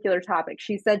particular topic.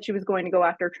 She said she was going to go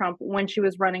after Trump when she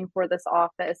was running for this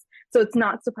office. So it's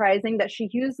not surprising that she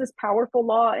used this powerful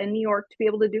law in New York to be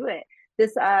able to do it.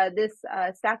 This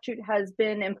statute has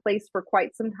been in place for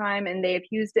quite some time, and they have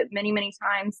used it many, many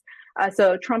times.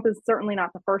 So Trump is certainly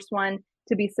not the first one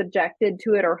to be subjected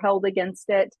to it or held against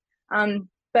it.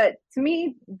 But to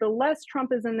me, the less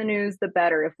Trump is in the news, the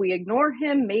better. If we ignore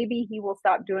him, maybe he will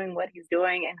stop doing what he's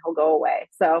doing and he'll go away.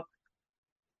 So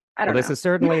I don't know. This is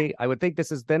certainly, I would think this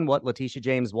has been what Letitia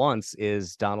James wants,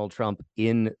 is Donald Trump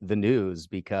in the news,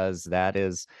 because that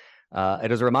is,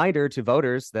 it is a reminder to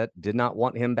voters that did not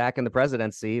want him back in the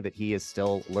presidency that he is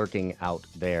still lurking out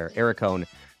there. Eric Kohn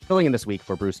filling in this week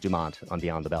for Bruce Dumont on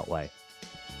Beyond the Beltway.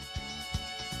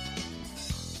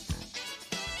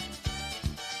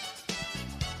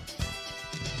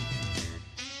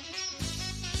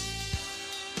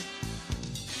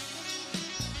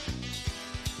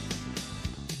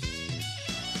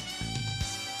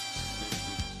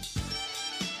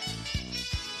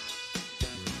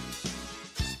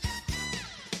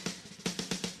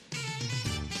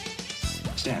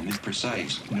 STEM is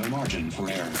precise, no margin for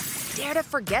error. Dare to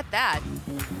forget that.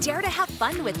 Dare to have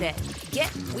fun with it.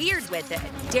 Get weird with it.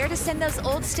 Dare to send those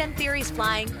old STEM theories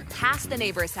flying past the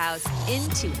neighbor's house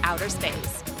into outer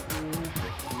space.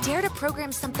 Dare to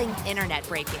program something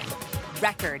internet-breaking,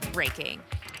 record-breaking.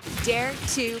 Dare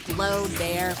to blow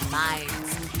their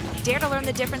minds. Dare to learn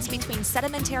the difference between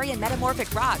sedimentary and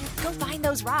metamorphic rock. Go find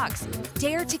those rocks.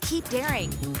 Dare to keep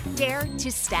daring. Dare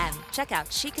to STEM. Check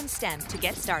out She Can STEM to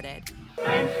get started.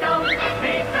 Flintstones,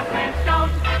 meet the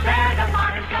Flintstones, they're the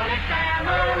modern Stoic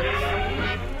family.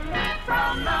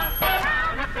 From the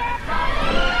town of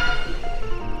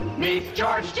Fairfield, meet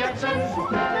George Jetson.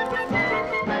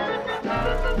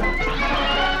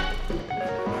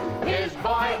 His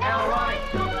boy Elroy.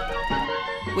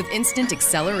 With instant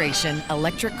acceleration,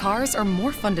 electric cars are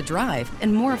more fun to drive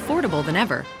and more affordable than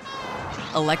ever.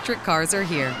 Electric cars are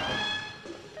here.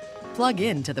 Plug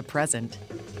in to the present.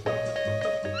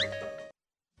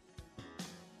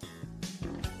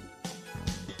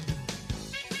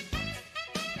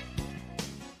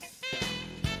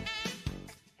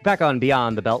 Back on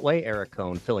Beyond the Beltway, Eric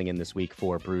Kohn filling in this week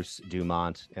for Bruce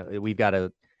Dumont. We've got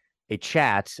a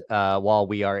chat while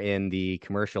we are in the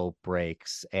commercial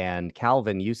breaks. And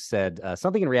Calvin, you said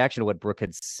something in reaction to what Brooke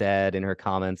had said in her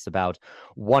comments about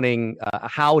wanting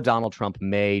how Donald Trump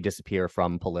may disappear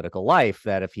from political life,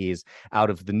 that if he's out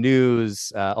of the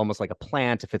news, almost like a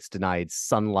plant, if it's denied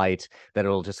sunlight, that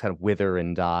it'll just kind of wither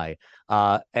and die.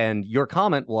 And your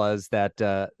comment was that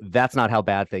that's not how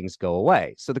bad things go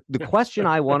away. So the question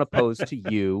I want to pose to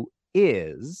you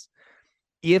is,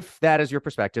 if that is your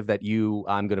perspective, that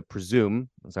I'm going to presume,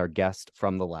 as our guest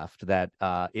from the left, that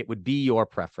it would be your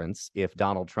preference if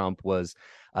Donald Trump was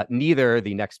neither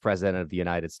the next president of the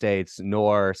United States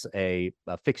nor a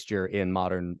fixture in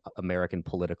modern American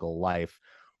political life.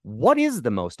 What is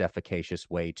the most efficacious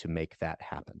way to make that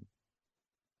happen?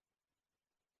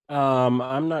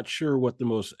 I'm not sure what the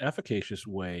most efficacious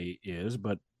way is,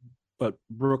 but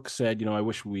Brooke said, I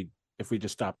wish if we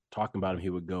just stopped talking about him, he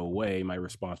would go away. My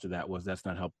response to that was, that's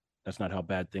not how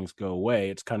bad things go away.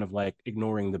 It's kind of like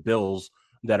ignoring the bills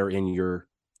that are in your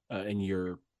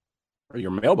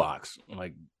mailbox.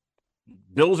 Like,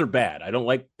 bills are bad. I don't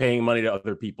like paying money to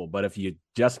other people, but if you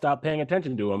just stop paying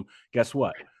attention to them, guess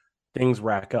what? Things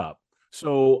rack up.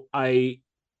 So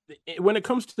when it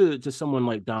comes to someone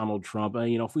like Donald Trump,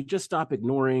 if we just stop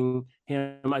ignoring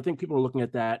him, I think people are looking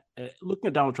at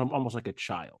Donald Trump almost like a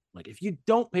child. Like, if you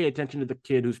don't pay attention to the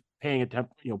kid who's having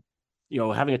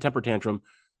a temper tantrum,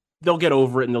 they'll get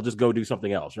over it and they'll just go do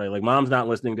something else, right? Like, mom's not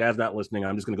listening, dad's not listening,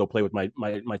 I'm just going to go play with my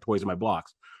toys and my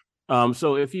blocks.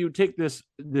 So if you take this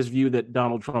view that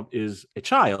Donald Trump is a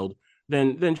child,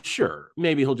 then sure,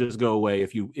 maybe he'll just go away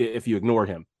if you ignore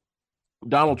him.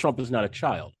 Donald Trump is not a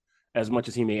child, as much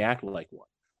as he may act like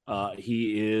one.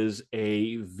 He is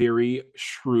a very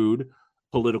shrewd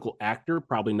political actor,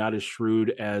 probably not as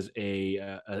shrewd as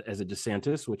a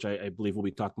DeSantis, which I believe we'll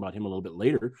be talking about him a little bit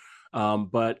later.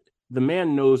 But the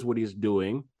man knows what he's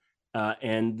doing,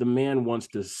 and the man wants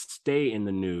to stay in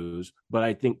the news. But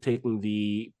I think taking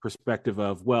the perspective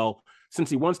of, well, since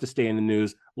he wants to stay in the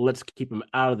news, let's keep him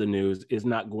out of the news is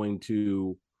not going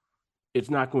to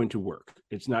work.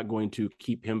 It's not going to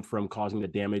keep him from causing the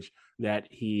damage that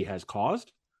he has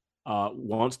caused,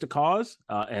 wants to cause,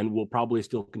 and will probably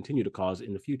still continue to cause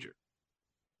in the future.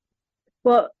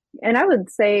 Well, and I would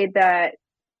say that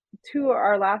to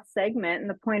our last segment and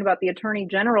the point about the Attorney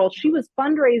General, she was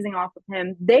fundraising off of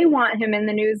him. They want him in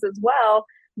the news as well,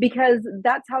 because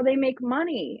that's how they make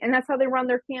money and that's how they run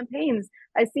their campaigns.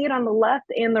 I see it on the left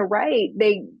and the right.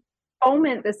 They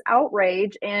foment this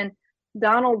outrage, and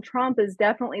Donald Trump is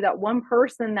definitely that one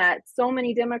person that so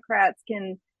many Democrats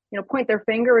can point their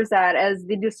fingers at as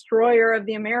the destroyer of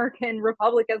the American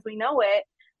republic as we know it.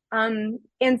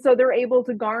 And so they're able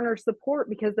to garner support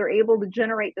because they're able to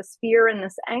generate this fear and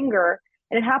this anger.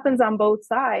 And it happens on both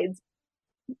sides.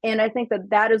 And I think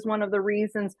that is one of the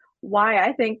reasons why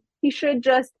I think he should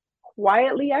just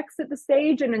quietly exit the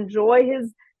stage and enjoy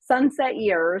his sunset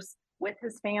years with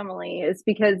his family, is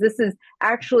because this is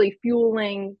actually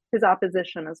fueling his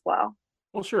opposition as well.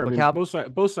 Well, sure. I mean,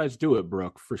 both sides do it,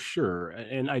 Brooke, for sure.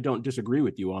 And I don't disagree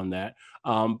with you on that.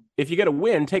 If you get a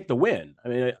win, take the win. I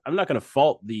mean, I'm not going to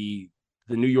fault the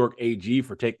New York AG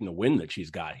for taking the win that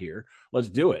she's got here. Let's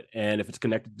do it. And if it's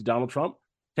connected to Donald Trump,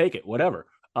 take it, whatever.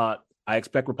 I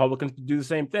expect Republicans to do the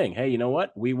same thing. Hey, you know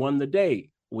what? We won the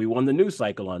day. We won the news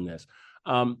cycle on this.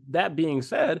 That being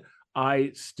said,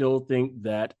 I still think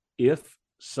that if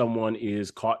someone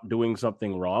is caught doing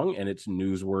something wrong and it's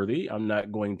newsworthy, I'm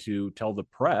not going to tell the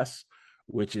press,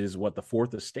 which is what the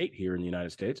fourth estate here in the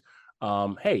United States,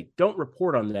 hey, don't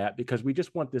report on that because we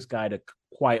just want this guy to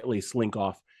quietly slink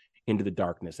off into the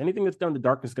darkness. Anything that's done in the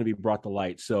darkness is going to be brought to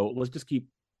light. So let's just keep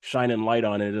shining light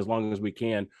on it as long as we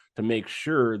can to make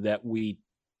sure that we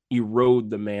erode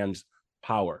the man's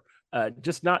power.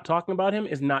 Just not talking about him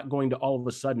is not going to all of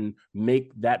a sudden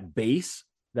make that base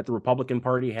that the Republican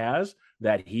Party has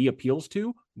that he appeals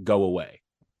to go away.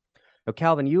 Now,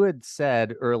 Calvin, you had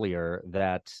said earlier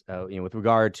that, with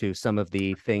regard to some of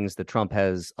the things that Trump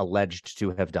has alleged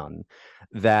to have done,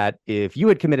 that if you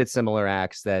had committed similar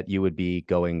acts, that you would be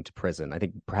going to prison. I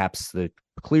think perhaps the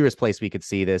clearest place we could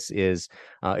see this is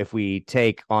if we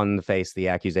take on the face the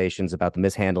accusations about the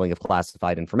mishandling of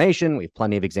classified information. We have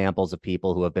plenty of examples of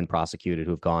people who have been prosecuted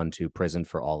who have gone to prison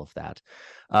for all of that.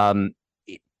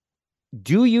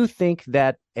 Do you think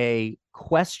that a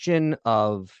question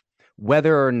of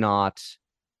whether or not,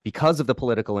 because of the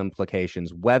political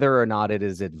implications, whether or not it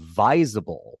is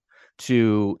advisable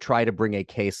to try to bring a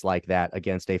case like that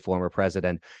against a former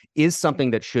president is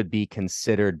something that should be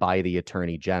considered by the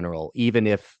Attorney General, even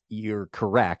if you're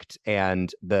correct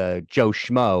and the Joe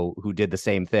Schmo who did the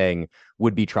same thing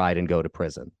would be tried and go to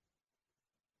prison?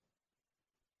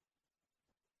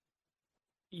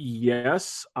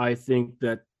 Yes, I think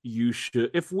that you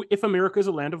should, if America is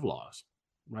a land of laws,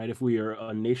 right? If we are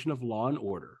a nation of law and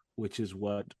order, which is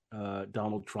what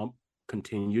Donald Trump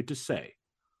continued to say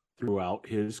throughout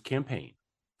his campaign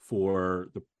for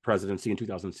the presidency in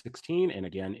 2016 and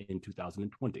again in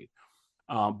 2020.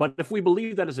 But if we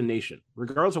believe that as a nation,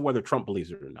 regardless of whether Trump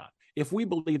believes it or not, if we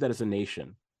believe that as a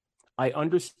nation, I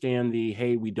understand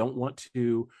hey, we don't want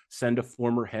to send a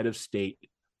former head of state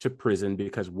to prison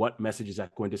because what message is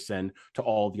that going to send to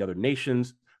all the other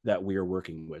nations that we are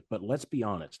working with? But let's be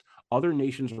honest, other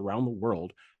nations around the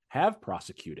world have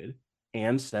prosecuted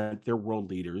and sent their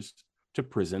world leaders to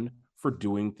prison for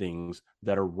doing things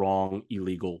that are wrong,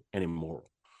 illegal, and immoral.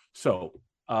 So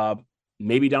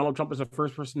maybe Donald Trump is the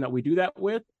first person that we do that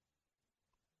with.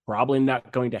 Probably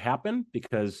not going to happen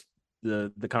because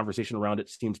the conversation around it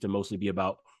seems to mostly be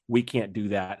about, we can't do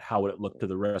that. How would it look to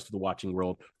the rest of the watching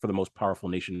world for the most powerful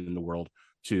nation in the world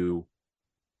to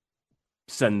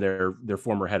send their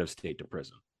former head of state to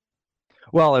prison?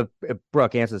 Well, if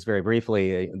Brooke answers very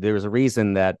briefly, there was a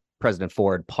reason that President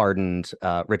Ford pardoned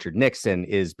Richard Nixon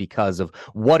is because of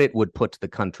what it would put the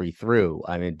country through.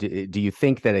 I mean, do you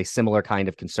think that a similar kind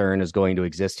of concern is going to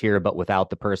exist here, but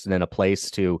without the person in a place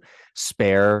to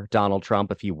spare Donald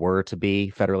Trump if he were to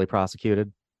be federally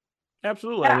prosecuted?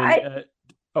 Absolutely.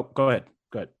 Go ahead.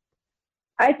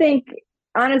 I think,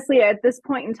 honestly, at this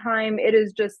point in time, it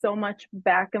is just so much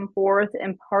back and forth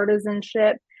and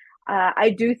partisanship.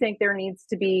 I do think there needs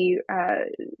to be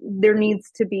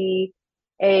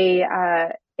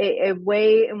a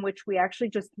way in which we actually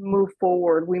just move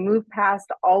forward. We move past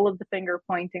all of the finger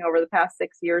pointing over the past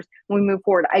 6 years. We move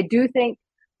forward. I do think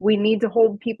we need to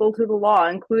hold people to the law,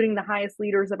 including the highest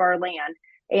leaders of our land.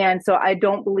 And so I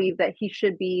don't believe that he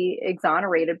should be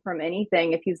exonerated from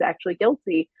anything if he's actually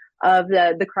guilty of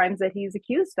the crimes that he's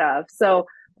accused of. So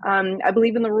I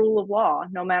believe in the rule of law,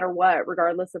 no matter what,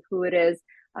 regardless of who it is.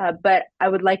 But I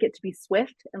would like it to be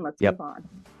swift, and let's move on.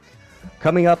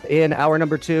 Coming up in hour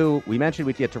number 2, we mentioned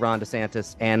we'd get to Ron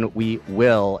DeSantis, and we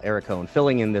will. Eric Cohn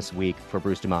filling in this week for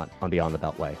Bruce Dumont on Beyond the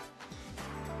Beltway.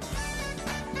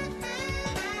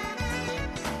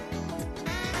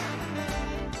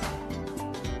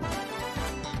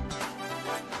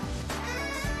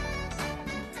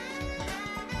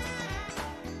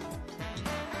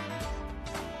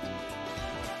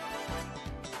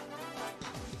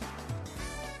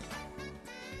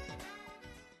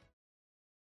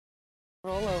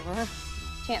 Roll over.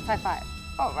 Chance high five.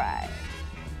 All right.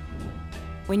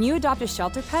 When you adopt a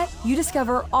shelter pet, you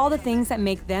discover all the things that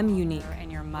make them unique.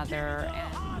 And your mother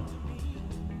and...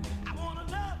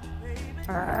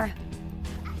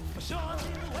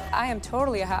 I am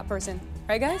totally a hat person.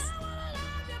 Right, guys?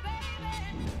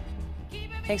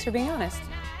 Thanks for being honest.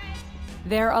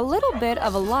 They're a little bit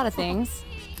of a lot of things,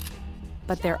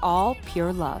 but they're all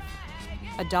pure love.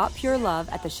 Adopt pure love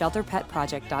at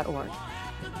theshelterpetproject.org.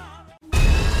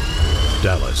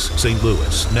 Dallas, St.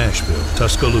 Louis, Nashville,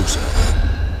 Tuscaloosa.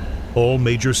 All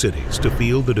major cities to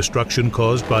feel the destruction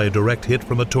caused by a direct hit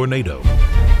from a tornado.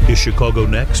 Is Chicago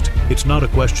next? It's not a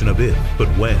question of if, but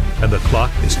when, and the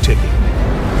clock is ticking.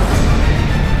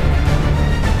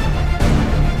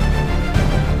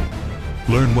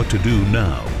 Learn what to do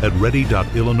now at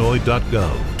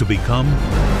ready.illinois.gov to become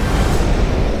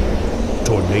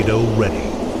tornado ready.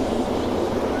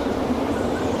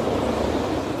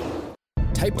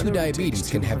 Type 2 diabetes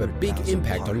can have a big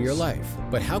impact on your life,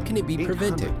 but how can it be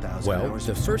prevented? Well,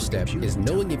 the first step is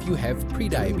knowing if you have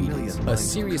prediabetes, a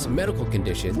serious medical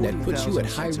condition that puts you at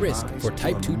high risk for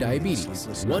type 2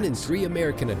 diabetes. 1 in 3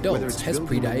 American adults has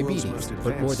prediabetes,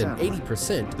 but more than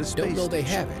 80% don't know they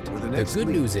have it. The good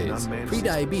news is,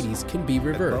 prediabetes can be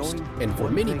reversed, and for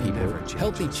many people,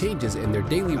 healthy changes in their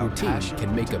daily routine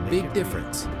can make a big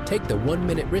difference. Take the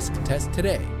 1-minute risk test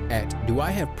today at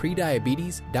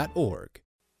doihaveprediabetes.org.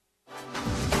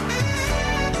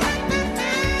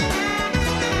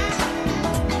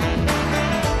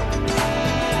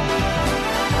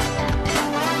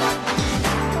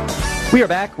 We are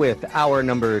back with hour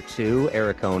number 2.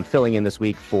 Eric Cohn filling in this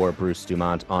week for Bruce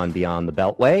Dumont on Beyond the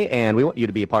Beltway, and we want you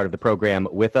to be a part of the program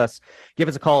with us. Give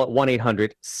us a call at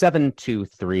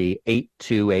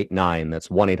 1-800-723-8289. That's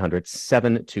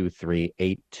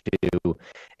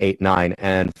 1-800-723-8289.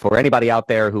 And for anybody out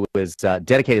there who is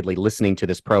dedicatedly listening to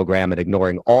this program and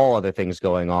ignoring all other things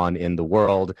going on in the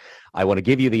world, I want to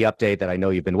give you the update that I know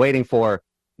you've been waiting for.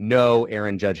 No,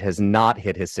 Aaron Judge has not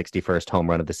hit his 61st home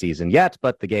run of the season yet,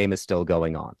 but the game is still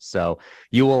going on. So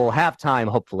you will have time,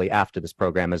 hopefully, after this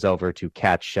program is over to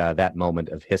catch that moment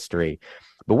of history.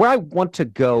 But where I want to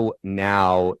go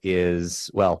now is,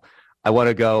 well, I want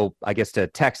to go, I guess, to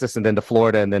Texas and then to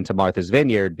Florida and then to Martha's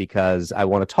Vineyard, because I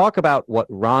want to talk about what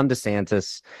Ron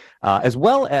DeSantis, as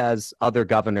well as other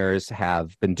governors,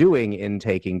 have been doing in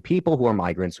taking people who are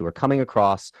migrants who are coming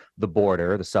across the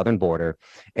border, the southern border,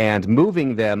 and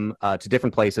moving them to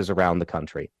different places around the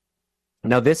country.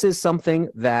 Now, this is something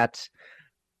that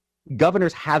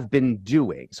governors have been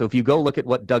doing. So if you go look at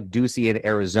what Doug Ducey in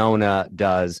Arizona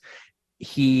does,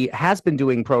 he has been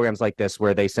doing programs like this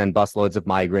where they send busloads of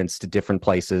migrants to different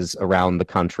places around the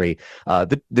country.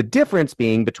 The difference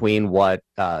being between what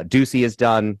Ducey has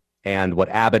done and what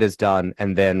Abbott has done,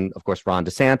 and then, of course, Ron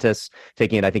DeSantis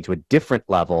taking it, I think, to a different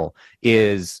level,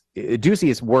 is Ducey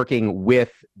is working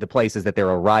with the places that they're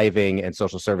arriving and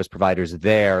social service providers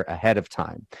there ahead of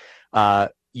time.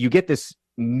 You get this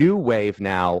new wave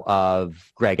now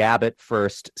of Greg Abbott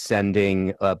first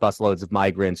sending busloads of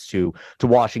migrants to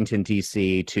Washington,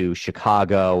 D.C., to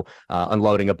Chicago,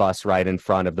 unloading a bus right in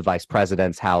front of the vice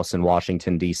president's house in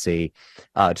Washington, D.C.,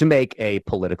 to make a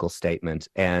political statement.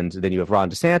 And then you have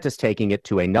Ron DeSantis taking it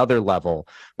to another level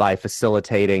by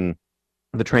facilitating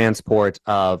the transport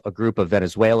of a group of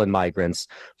Venezuelan migrants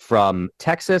from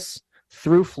Texas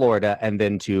through Florida and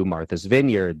then to Martha's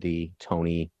Vineyard, the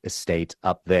Tony estate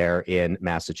up there in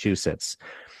Massachusetts.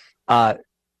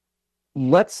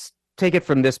 Let's take it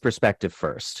from this perspective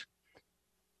first.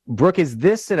 Brooke, is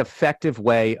this an effective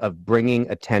way of bringing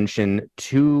attention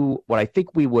to what I think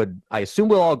I assume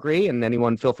we'll all agree, and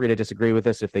anyone feel free to disagree with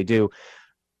us if they do,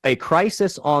 a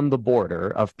crisis on the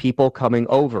border of people coming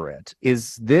over it?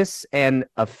 Is this an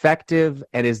effective,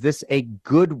 and is this a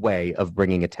good way of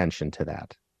bringing attention to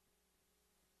that?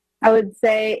 I would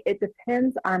say it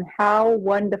depends on how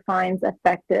one defines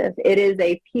effective. It is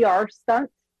a PR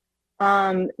stunt.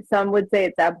 Some would say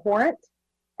it's abhorrent,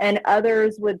 and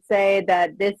others would say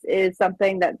that this is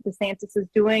something that DeSantis is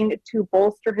doing to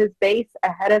bolster his base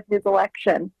ahead of his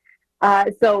election.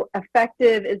 So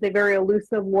effective is a very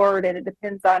elusive word, and it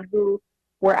depends on who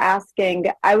we're asking.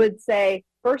 I would say,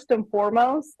 first and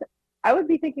foremost, I would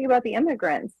be thinking about the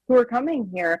immigrants who are coming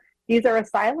here. These are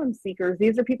asylum seekers.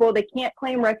 These are people, they can't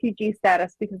claim refugee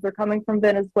status because they're coming from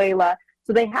Venezuela.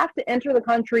 So they have to enter the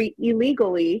country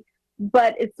illegally,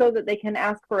 but it's so that they can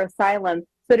ask for asylum.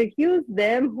 So to use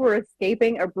them who are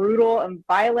escaping a brutal and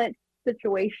violent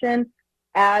situation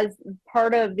as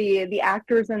part of the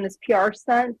actors in this PR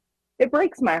stunt, it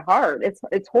breaks my heart.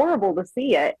 It's horrible to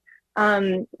see it.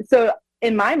 So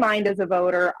in my mind as a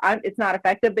voter, it's not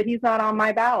effective, but he's not on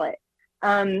my ballot.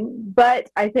 But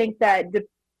I think that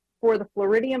for the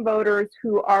Floridian voters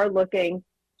who are looking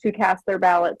to cast their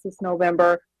ballots this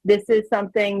November, this is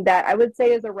something that I would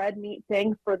say is a red meat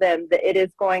thing for them, that it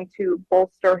is going to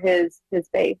bolster his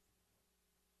base.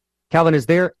 Calvin, is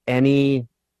there any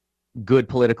good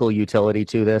political utility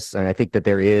to this? And I think that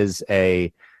there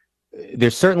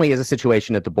certainly is a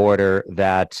situation at the border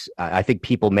that I think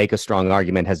people make a strong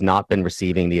argument has not been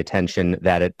receiving the attention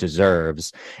that it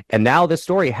deserves. And now this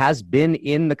story has been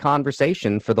in the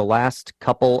conversation for the last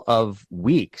couple of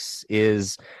weeks.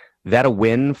 Is that a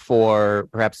win for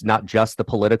perhaps not just the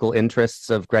political interests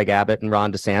of Greg Abbott and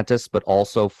Ron DeSantis, but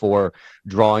also for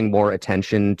drawing more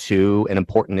attention to an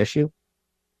important issue?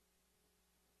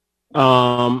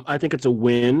 I think it's a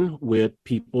win with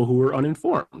people who are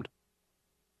uninformed.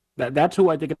 That's who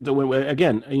I think it's a win with.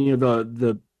 Again,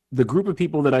 the group of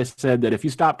people that I said that if you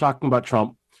stop talking about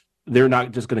Trump, they're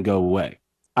not just going to go away.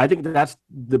 I think that's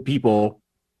the people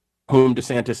whom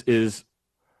DeSantis is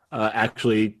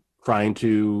actually trying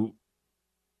to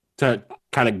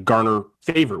kind of garner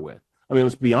favor with. I mean,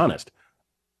 let's be honest.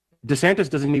 DeSantis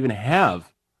doesn't even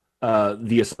have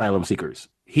the asylum seekers.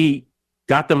 He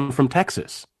got them from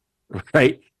Texas,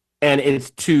 right? And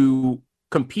it's to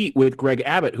compete with Greg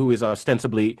Abbott, who is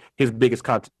ostensibly his biggest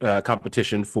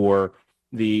competition for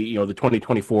the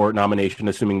 2024 nomination,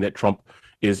 assuming that Trump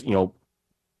is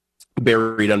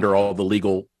buried under all the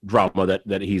legal drama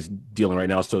that he's dealing right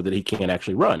now, so that he can't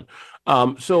actually run.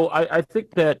 So I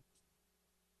think that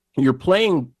you're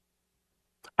playing.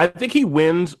 I think he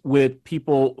wins with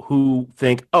people who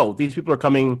think, oh, these people are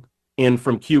coming in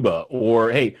from Cuba,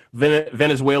 or hey,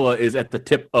 Venezuela is at the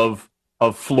tip of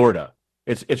Florida.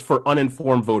 It's for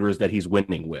uninformed voters that he's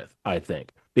winning with, I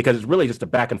think, because it's really just a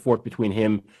back and forth between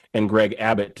him and Greg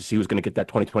Abbott to see who's going to get that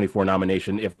 2024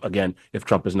 nomination if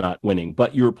Trump is not winning.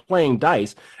 But you're playing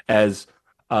dice, as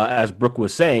Brooke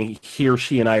was saying, he or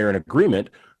she and I are in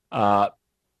agreement.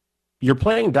 You're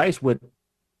playing dice with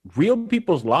real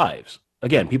people's lives.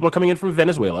 Again, people are coming in from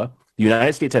Venezuela. The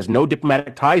United States has no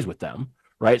diplomatic ties with them,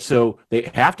 right? So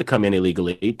they have to come in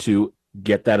illegally to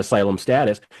get that asylum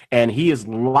status. And he is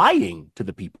lying to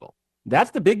the people.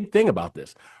 That's the big thing about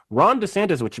this. Ron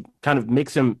DeSantis, which kind of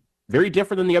makes him very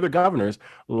different than the other governors,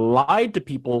 lied to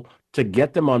people to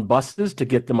get them on buses, to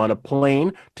get them on a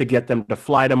plane, to get them to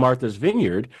fly to Martha's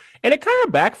Vineyard. And it kind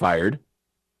of backfired,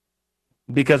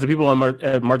 because the people on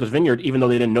Martha's Vineyard, even though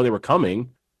they didn't know they were coming,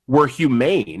 were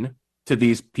humane to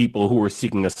these people who were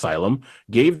seeking asylum,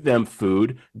 gave them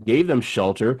food, gave them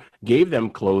shelter, gave them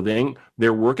clothing.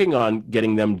 They're working on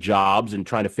getting them jobs and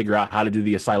trying to figure out how to do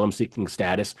the asylum seeking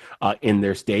status in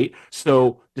their state.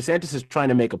 So DeSantis is trying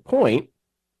to make a point.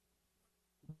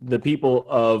 The people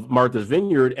of Martha's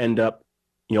Vineyard end up,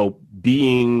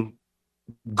 being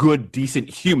good, decent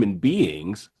human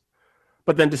beings.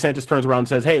 But then DeSantis turns around and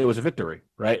says, "Hey, it was a victory,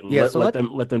 right? Yeah, let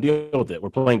them deal with it. We're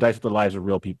playing dice with the lives of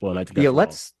real people." And I think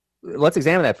that's let's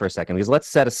examine that for a second, because let's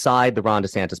set aside the Ron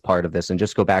DeSantis part of this and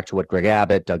just go back to what Greg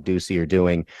Abbott, Doug Ducey are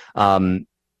doing. Abbott,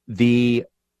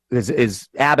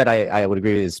 I would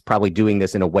agree, is probably doing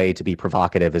this in a way to be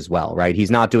provocative as well, right? He's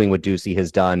not doing what Ducey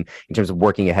has done in terms of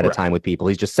working ahead of time with people.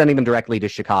 He's just sending them directly to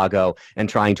Chicago and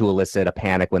trying to elicit a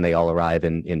panic when they all arrive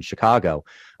in Chicago.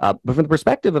 But from the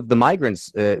perspective of the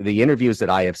migrants, the interviews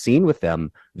that I have seen with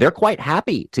them, they're quite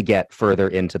happy to get further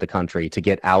into the country, to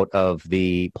get out of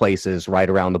the places right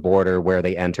around the border where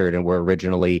they entered and were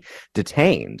originally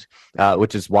detained,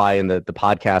 which is why in the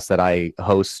podcast that I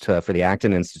host for the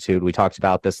Acton Institute, we talked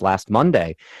about this last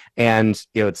Monday. And,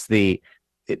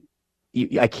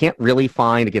 I can't really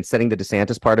find, again, setting the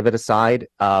DeSantis part of it aside,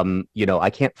 I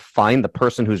can't find the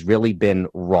person who's really been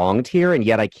wronged here. And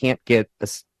yet I can't get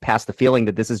past the feeling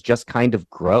that this is just kind of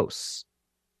gross.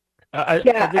 I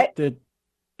think that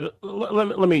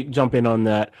let me jump in on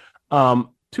that.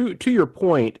 To your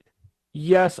point,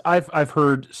 yes, I've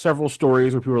heard several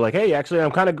stories where people are like, "Hey, actually,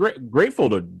 I'm kind of grateful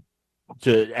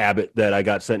to Abbott that I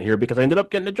got sent here because I ended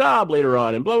up getting a job later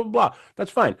on," and blah blah blah.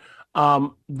 That's fine.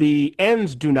 The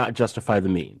ends do not justify the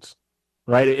means,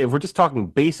 right? If we're just talking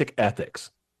basic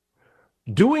ethics,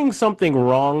 doing something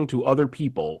wrong to other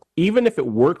people, even if it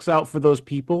works out for those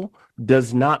people,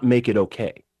 does not make it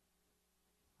okay.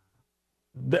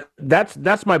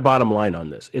 That's my bottom line on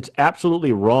this. It's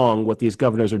absolutely wrong what these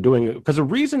governors are doing, because the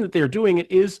reason that they're doing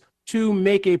it is to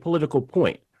make a political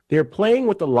point. They're playing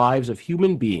with the lives of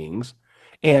human beings,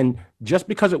 and just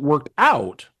because it worked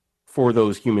out for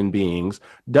those human beings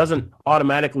doesn't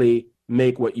automatically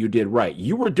make what you did right.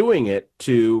 You were doing it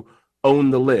to own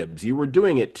the libs. You were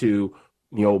doing it to,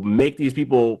 make these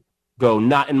people go,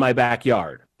 "Not in my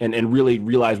backyard." and really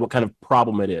realize what kind of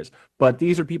problem it is. But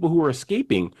these are people who are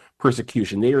escaping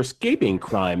persecution. They are escaping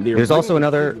crime. There's also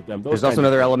another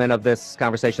element of this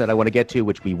conversation that I want to get to,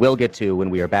 which we will get to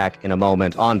when we are back in a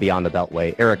moment on Beyond the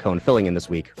Beltway. Eric Kohn filling in this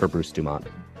week for Bruce Dumont.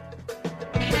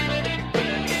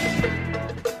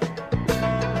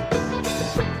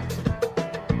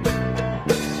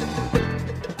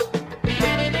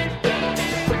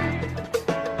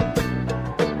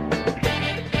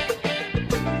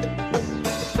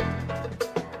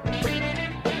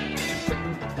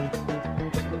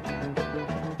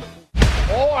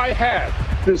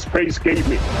 This space gave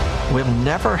me. We've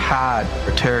never had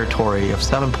a territory of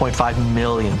 7.5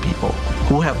 million people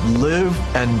who have lived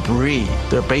and breathed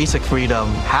their basic freedom,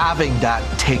 having that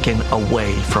taken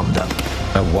away from them.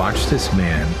 I watched this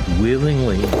man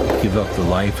willingly give up the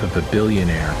life of a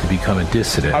billionaire to become a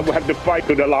dissident. I will have to fight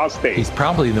to the last day. He's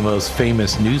probably the most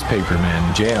famous newspaperman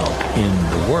in jail in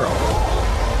the world.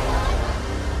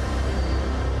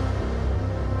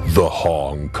 The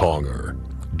Hong Konger.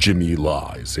 Jimmy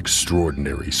Lai's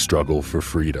extraordinary struggle for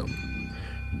freedom.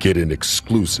 Get an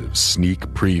exclusive sneak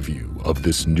preview of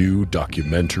this new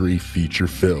documentary feature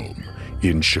film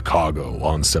in Chicago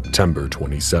on September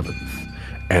 27th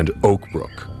and Oak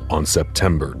Brook on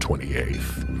September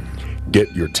 28th.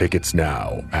 Get your tickets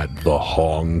now at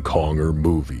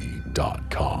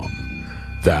thehongkongermovie.com.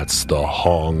 That's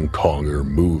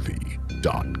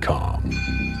thehongkongermovie.com.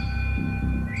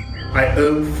 I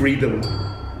earned freedom.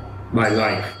 My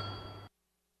life.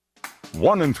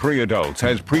 1 in 3 adults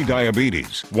has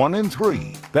prediabetes. 1 in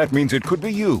 3. That means it could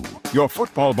be you, your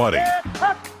football buddy,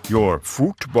 your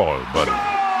football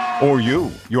buddy, or you,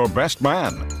 your best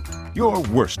man, your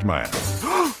worst man,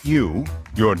 you,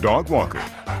 your dog walker,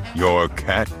 your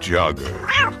cat jogger.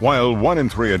 While 1 in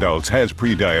 3 adults has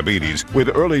prediabetes,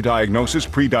 with early diagnosis,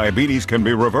 prediabetes can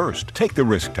be reversed. Take the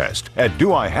risk test at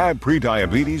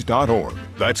doihaveprediabetes.org.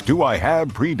 That's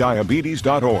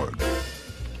doihaveprediabetes.org.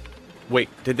 Wait,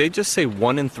 did they just say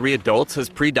 1 in 3 adults has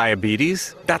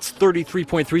prediabetes? That's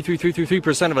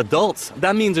 33.33333% of adults.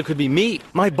 That means it could be me,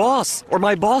 my boss, or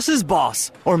my boss's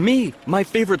boss, or me, my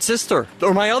favorite sister,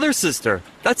 or my other sister.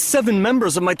 That's 7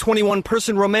 members of my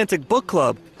 21-person romantic book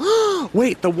club.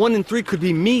 Wait, the 1 in 3 could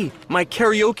be me, my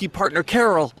karaoke partner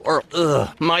Carol, or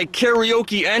my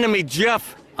karaoke enemy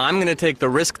Jeff. I'm gonna take the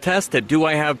risk test at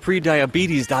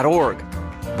doihaveprediabetes.org.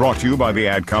 Brought to you by the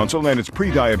Ad Council and its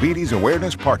Prediabetes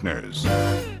Awareness Partners.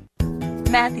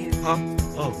 Matthew. Huh?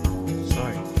 Oh,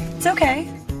 sorry. It's okay.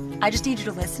 I just need you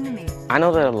to listen to me. I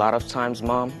know that a lot of times,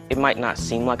 Mom, it might not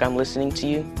seem like I'm listening to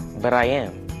you, but I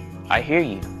am. I hear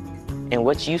you. And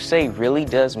what you say really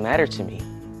does matter to me.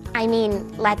 I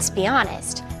mean, let's be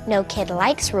honest. No kid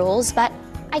likes rules, but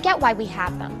I get why we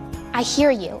have them. I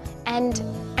hear you, and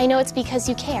I know it's because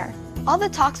you care. All the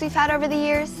talks we've had over the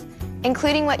years,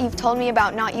 including what you've told me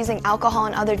about not using alcohol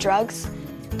and other drugs,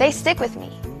 they stick with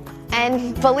me.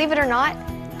 And believe it or not,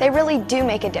 they really do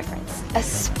make a difference,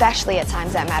 especially at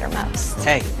times that matter most.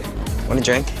 Hey, want a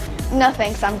drink? No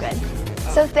thanks, I'm good.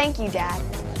 So thank you, Dad,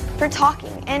 for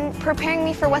talking and preparing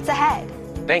me for what's ahead.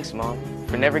 Thanks, Mom,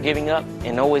 for never giving up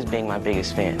and always being my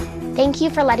biggest fan. Thank you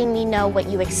for letting me know what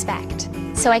you expect,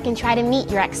 so I can try to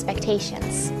meet your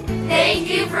expectations. Thank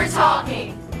you for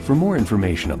talking. For more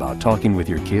information about talking with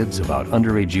your kids about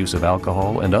underage use of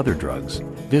alcohol and other drugs,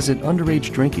 visit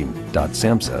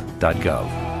underagedrinking.samhsa.gov.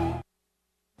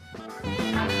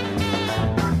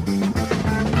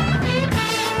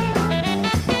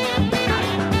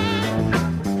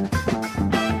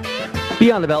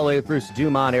 Beyond the Beltway with Bruce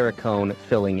Dumont, Eric Kohn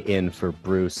filling in for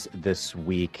Bruce this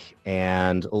week.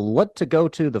 And to go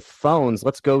to the phones,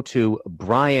 let's go to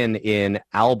Brian in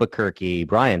Albuquerque.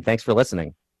 Brian, thanks for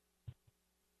listening.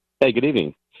 Hey, good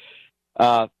evening.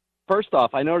 First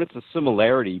off, I noticed a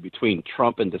similarity between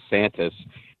Trump and DeSantis.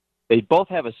 They both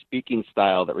have a speaking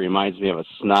style that reminds me of a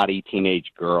snotty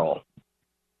teenage girl.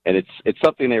 And it's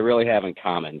something they really have in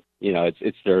common. You know,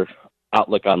 it's their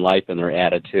outlook on life and their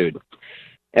attitude.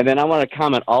 And then I want to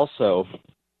comment also,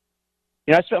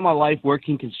 you know, I spent my life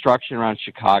working construction around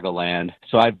Chicagoland,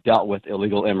 so I've dealt with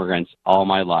illegal immigrants all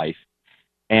my life.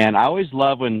 And I always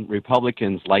love when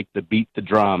Republicans like to beat the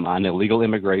drum on illegal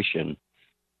immigration,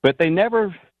 but they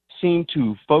never seem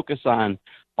to focus on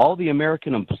all the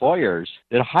American employers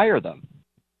that hire them.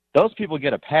 Those people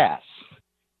get a pass.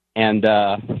 And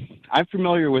I'm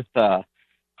familiar with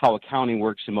how accounting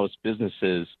works in most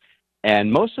businesses.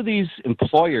 And most of these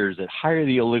employers that hire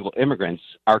the illegal immigrants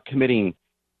are committing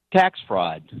tax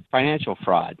fraud, financial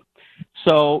fraud.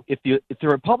 So if the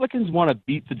Republicans want to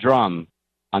beat the drum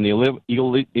on the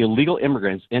illegal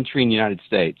immigrants entering the United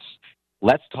States,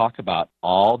 let's talk about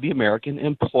all the American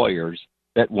employers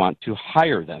that want to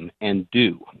hire them and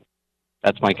do.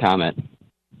 That's my comment.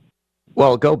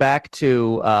 Well, go back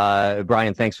to,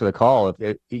 Brian, thanks for the call.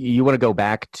 If you want to go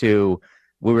back to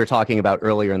what we were talking about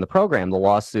earlier in the program, the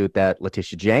lawsuit that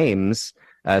Letitia James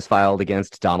has filed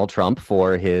against Donald Trump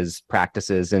for his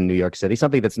practices in New York City,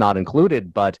 something that's not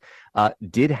included, but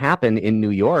did happen in New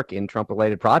York in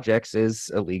Trump-related projects, is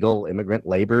illegal immigrant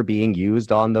labor being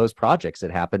used on those projects.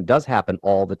 It does happen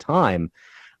all the time.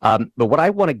 But what I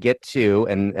want to get to,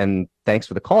 and thanks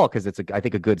for the call, because it's, I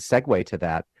think, a good segue to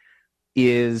that,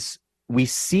 is we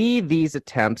see these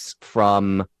attempts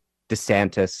from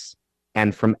DeSantis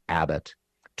and from Abbott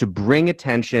to bring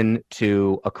attention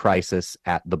to a crisis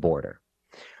at the border.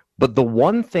 But the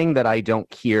one thing that I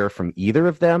don't hear from either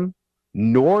of them,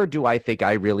 nor do I think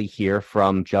I really hear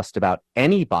from just about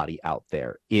anybody out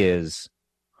there, is,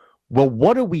 well,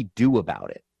 what do we do about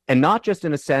it? And not just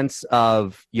in a sense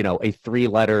of, a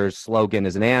 3-letter slogan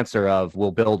as an answer of,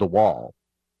 we'll build a wall.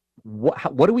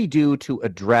 What do we do to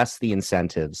address the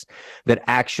incentives that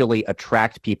actually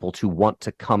attract people to want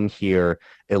to come here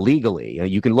illegally?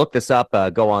 You can look this up,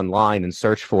 go online and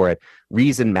search for it.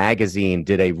 Reason Magazine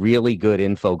did a really good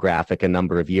infographic a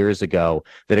number of years ago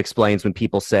that explains when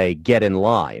people say, get in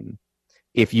line.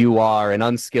 If you are an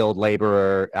unskilled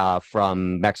laborer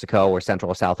from Mexico or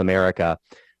Central or South America,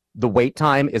 the wait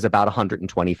time is about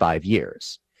 125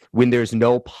 years. When there's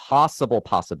no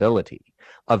possibility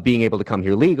of being able to come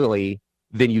here legally,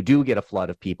 then you do get a flood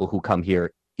of people who come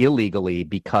here illegally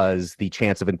because the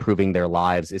chance of improving their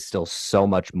lives is still so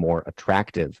much more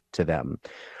attractive to them.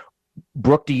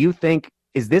 Brooke, do you think,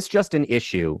 is this just an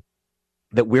issue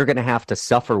that we're going to have to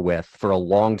suffer with for a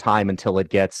long time until it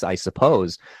gets, I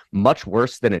suppose, much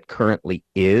worse than it currently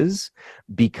is?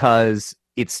 Because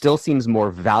it still seems more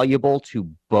valuable to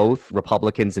both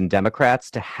Republicans and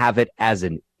Democrats to have it as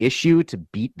an issue to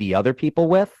beat the other people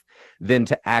with than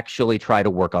to actually try to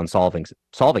work on solving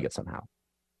it somehow.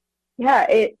 Yeah,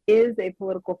 it is a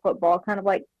political football, kind of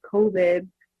like COVID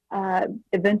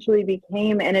eventually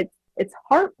became, and it's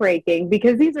heartbreaking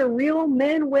because these are real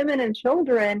men, women, and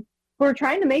children who are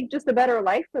trying to make just a better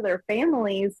life for their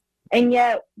families, and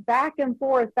yet back and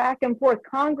forth,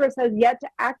 Congress has yet to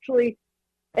actually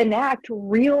enact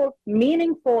real,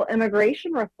 meaningful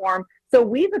immigration reform. So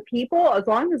we the people, as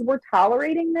long as we're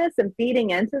tolerating this and feeding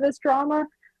into this drama,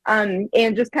 and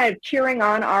just kind of cheering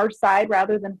on our side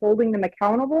rather than holding them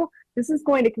accountable, this is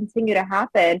going to continue to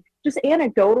happen. Just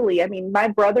anecdotally, I mean, my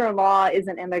brother-in-law is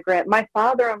an immigrant. My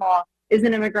father-in-law is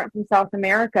an immigrant from South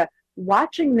America.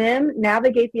 Watching them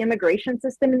navigate the immigration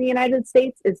system in the United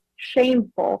States is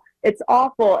shameful. It's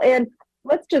awful. And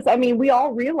we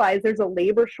all realize there's a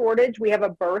labor shortage. We have a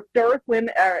birth dearth.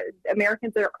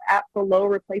 Americans are at below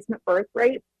replacement birth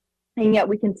rate, and yet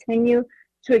we continue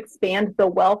to expand the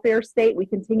welfare state. We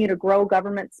continue to grow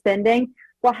government spending.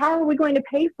 Well, how are we going to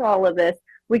pay for all of this?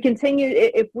 We continue,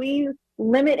 if we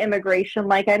limit immigration,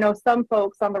 like I know some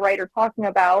folks on the right are talking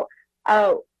about,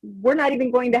 we're not even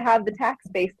going to have the tax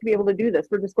base to be able to do this.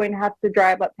 We're just going to have to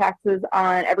drive up taxes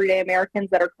on everyday Americans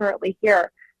that are currently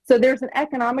here. So there's an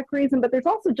economic reason, but there's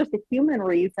also just a human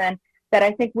reason that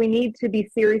I think we need to be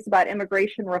serious about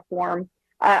immigration reform.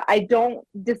 I don't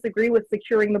disagree with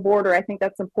securing the border. I think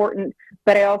that's important,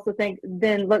 but I also think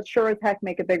then let's sure as heck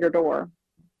make a bigger door.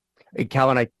 Hey,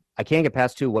 Calvin, I can't get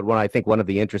past what I think one of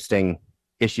the interesting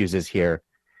issues is here,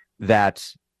 that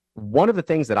one of the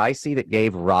things that I see that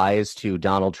gave rise to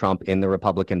Donald Trump in the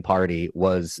Republican Party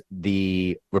was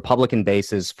the Republican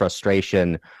base's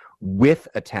frustration with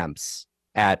attempts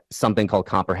at something called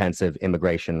comprehensive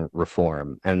immigration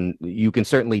reform. And you can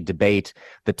certainly debate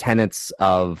the tenets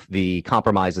of the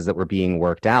compromises that were being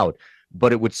worked out,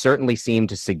 but it would certainly seem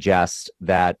to suggest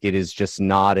that it is just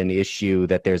not an issue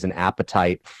that there's an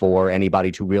appetite for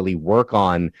anybody to really work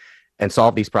on and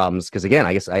solve these problems. Because again,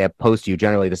 I guess I have posed to you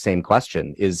generally the same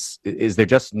question. Is there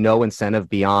just no incentive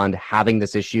beyond having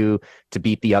this issue to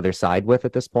beat the other side with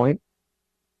at this point?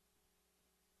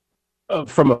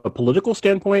 From a political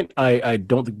standpoint, I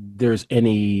don't think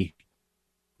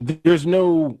there's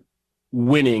no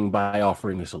winning by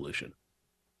offering a solution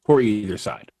for either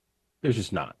side. There's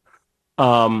just not.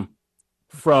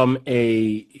 From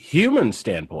a human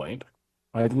standpoint,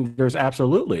 I think there's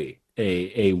absolutely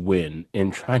a win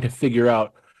in trying to figure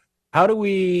out how do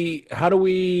we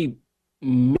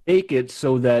make it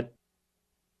so that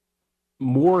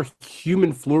more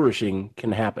human flourishing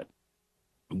can happen.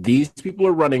 These people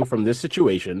are running from this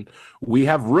situation. We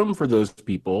have room for those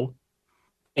people,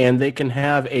 and they can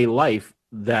have a life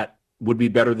that would be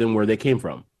better than where they came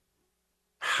from.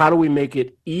 How do we make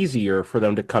it easier for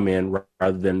them to come in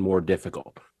rather than more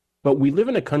difficult? But we live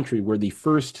in a country where the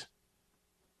first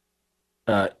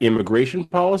immigration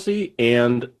policy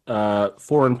and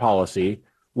foreign policy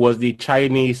was the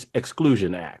Chinese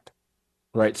Exclusion Act,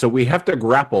 right? So we have to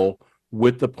grapple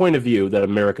with the point of view that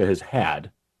America has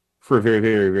had for a very,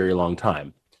 very, very long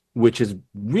time, which has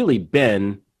really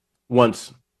been,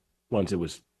 once it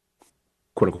was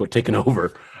quote unquote taken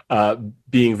over,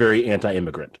 being very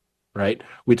anti-immigrant, right?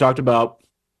 We talked about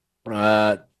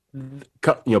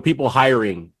people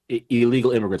hiring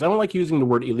illegal immigrants. I don't like using the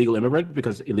word illegal immigrant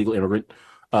because illegal immigrant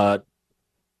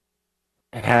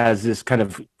has this kind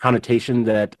of connotation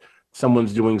that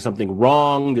someone's doing something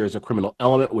wrong. There's a criminal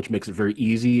element, which makes it very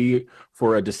easy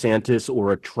for a DeSantis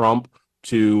or a Trump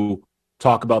to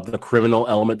talk about the criminal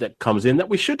element that comes in that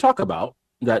we should talk about.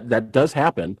 That does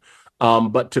happen.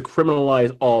 But to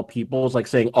criminalize all people is like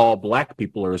saying all Black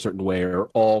people are a certain way, or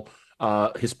all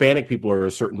Hispanic people are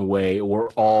a certain way, or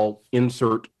all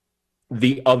insert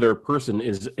the other person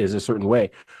is a certain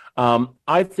way.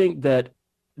 I think that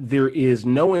there is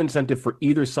no incentive for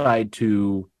either side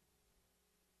to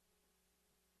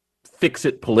fix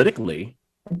it politically,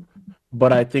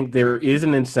 but I think there is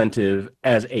an incentive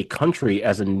as a country,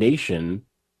 as a nation,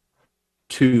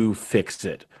 to fix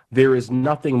it. There is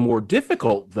nothing more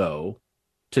difficult, though,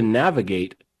 to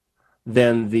navigate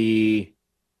than the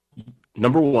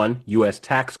number one, U.S.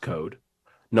 tax code,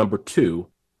 number two,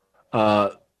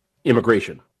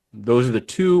 immigration. Those are the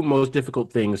two most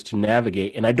difficult things to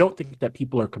navigate. And I don't think that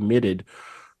people are committed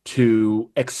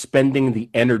to expending the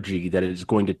energy that it is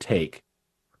going to take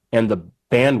and the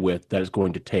bandwidth that it's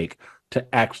going to take to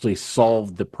actually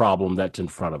solve the problem that's in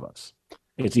front of us.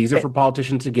 It's easier for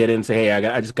politicians to get in and say, hey,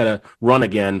 I just got to run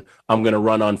again. I'm going to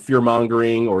run on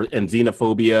fear-mongering and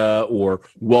xenophobia or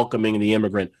welcoming the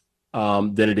immigrant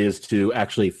than it is to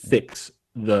actually fix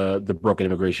the broken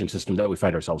immigration system that we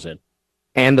find ourselves in.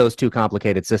 And those two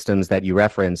complicated systems that you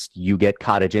referenced, you get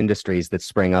cottage industries that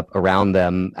spring up around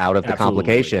them out of the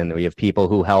complication. We have people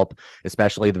who help,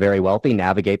 especially the very wealthy,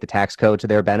 navigate the tax code to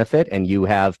their benefit. And you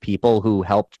have people who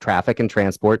help traffic and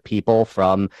transport people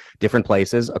from different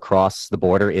places across the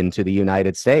border into the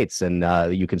United States. And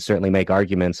you can certainly make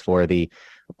arguments for the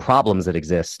problems that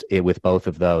exist with both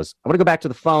of those. I want to go back to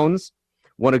the phones. I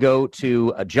want to go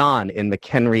to John in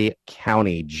McHenry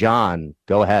County. John,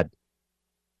 go ahead.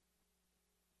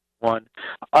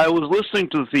 I was listening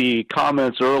to the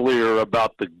comments earlier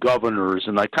about the governors,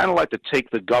 and I kind of like to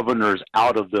take the governors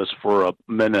out of this for a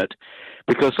minute,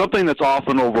 because something that's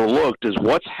often overlooked is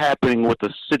what's happening with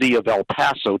the city of El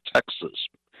Paso, Texas.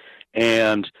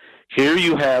 And here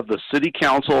you have the city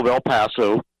council of El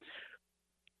Paso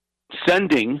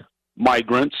sending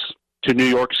migrants to New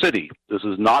York City. This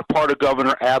is not part of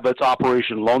Governor Abbott's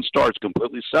Operation Lone Star. It's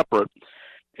completely separate.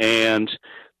 And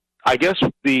I guess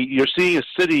you're seeing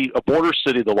a border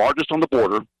city, the largest on the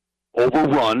border,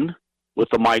 overrun with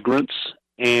the migrants.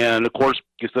 And of course,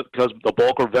 because the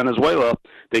bulk are Venezuela,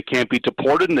 they can't be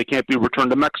deported and they can't be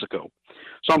returned to Mexico.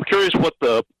 So I'm curious what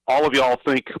all of y'all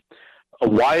think.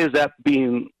 Why is that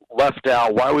being left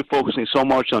out? Why are we focusing so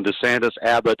much on DeSantis,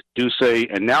 Abbott,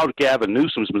 Ducey, and now Gavin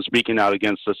Newsom's been speaking out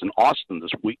against this in Austin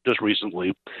just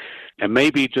recently? And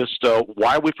maybe just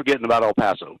why are we forgetting about El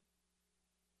Paso?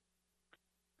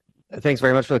 Thanks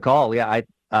very much for the call. Yeah,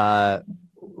 I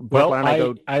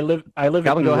live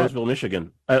in Roseville,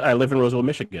 Michigan. I live in Roseville,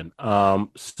 Michigan.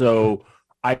 So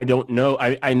I don't know.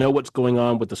 I know what's going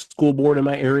on with the school board in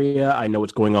my area. I know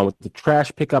what's going on with the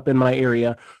trash pickup in my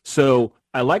area. So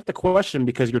I like the question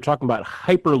because you're talking about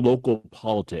hyper local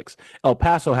politics. El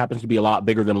Paso happens to be a lot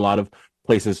bigger than a lot of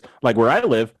places. Like where I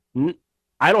live,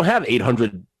 I don't have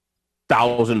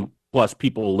 800,000 plus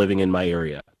people living in my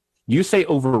area. You say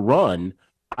overrun.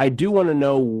 I do want to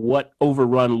know what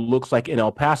overrun looks like in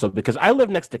El Paso because I live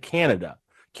next to Canada.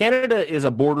 Canada is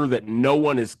a border that no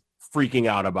one is freaking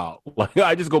out about. Like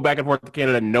I just go back and forth to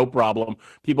Canada, no problem.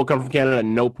 People come from Canada,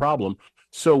 no problem.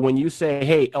 So when you say,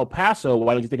 hey, El Paso,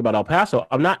 why don't you think about El Paso?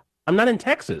 I'm not in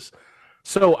Texas.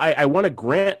 So I want to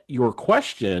grant your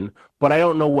question, but I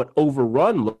don't know what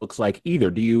overrun looks like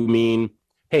either. Do you mean,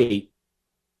 hey,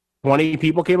 20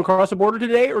 people came across the border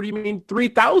today, or do you mean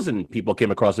 3,000 people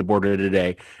came across the border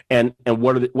today? And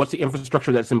what's the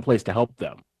infrastructure that's in place to help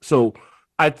them? So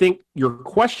I think your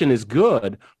question is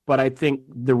good, but I think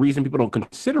the reason people don't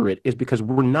consider it is because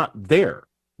we're not there.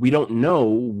 We don't know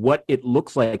what it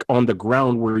looks like on the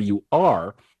ground where you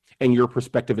are, and your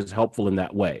perspective is helpful in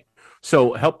that way.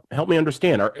 So help me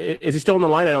understand. Is he still on the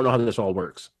line? I don't know how this all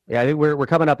works. Yeah, I think we're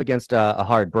coming up against a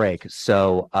hard break.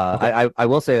 So okay. I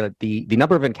will say that the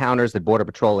number of encounters that Border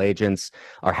Patrol agents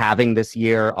are having this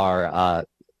year are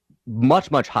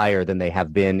much, much higher than they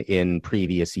have been in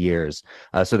previous years.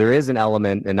 So there is an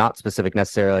element, and not specific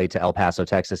necessarily to El Paso,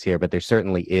 Texas here, but there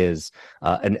certainly is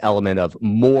an element of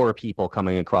more people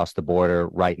coming across the border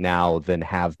right now than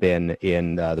have been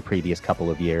in the previous couple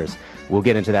of years. We'll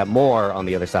get into that more on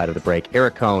the other side of the break.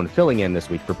 Eric Kohn filling in this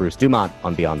week for Bruce Dumont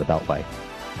on Beyond the Beltway.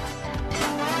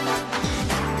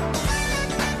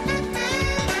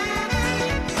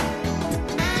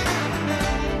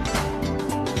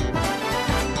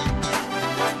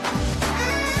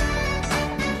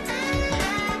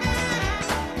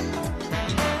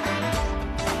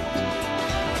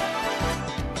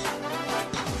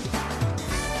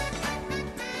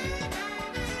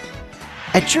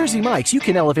 At Jersey Mike's, you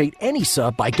can elevate any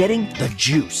sub by getting the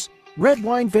juice. Red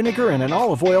wine vinegar and an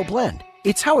olive oil blend.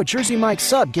 It's how a Jersey Mike's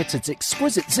sub gets its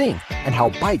exquisite zing and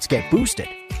how bites get boosted.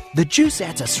 The juice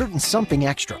adds a certain something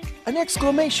extra, an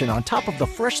exclamation on top of the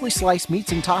freshly sliced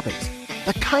meats and toppings.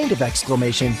 The kind of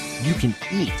exclamation you can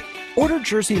eat. Order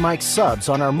Jersey Mike's subs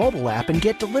on our mobile app and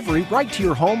get delivery right to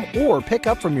your home or pick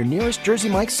up from your nearest Jersey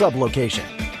Mike's sub location.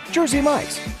 Jersey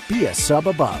Mike's, be a sub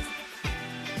above.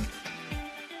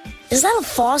 Is that a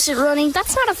faucet running?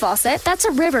 That's not a faucet. That's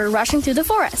a river rushing through the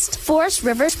forest. Forest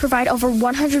rivers provide over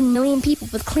 100 million people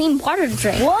with clean water to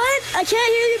drink. What? I can't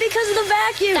hear you because of the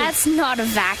vacuum. That's not a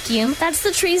vacuum. That's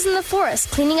the trees in the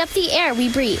forest cleaning up the air we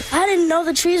breathe. I didn't know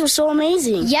the trees were so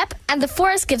amazing. Yep, and the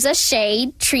forest gives us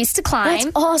shade, trees to climb.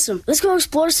 That's awesome. Let's go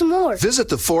explore some more. Visit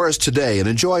the forest today and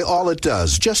enjoy all it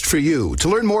does just for you. To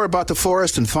learn more about the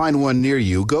forest and find one near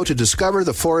you, go to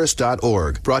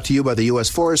discovertheforest.org. Brought to you by the U.S.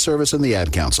 Forest Service and the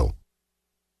Ad Council.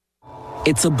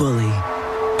 It's a bully,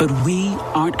 but we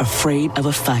aren't afraid of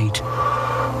a fight.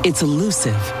 It's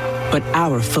elusive, but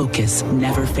our focus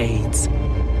never fades.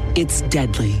 It's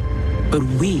deadly, but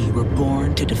we were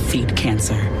born to defeat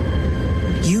cancer.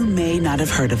 You may not have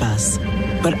heard of us,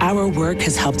 but our work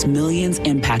has helped millions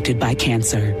impacted by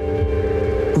cancer.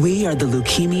 We are the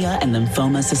Leukemia and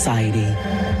Lymphoma Society.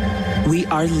 We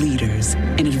are leaders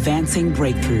in advancing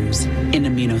breakthroughs in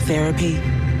immunotherapy,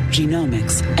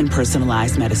 genomics, and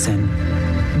personalized medicine.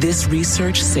 This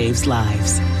research saves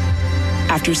lives.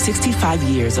 After 65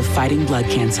 years of fighting blood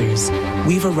cancers,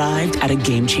 we've arrived at a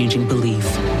game-changing belief.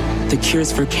 The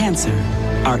cures for cancer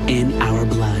are in our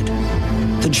blood.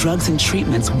 The drugs and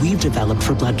treatments we've developed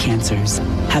for blood cancers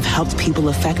have helped people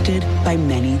affected by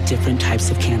many different types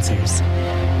of cancers.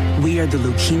 We are the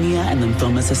Leukemia and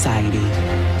Lymphoma Society.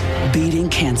 Beating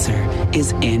cancer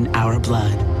is in our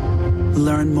blood.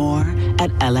 Learn more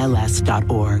at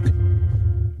LLS.org.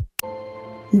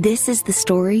 This is the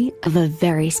story of a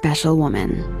very special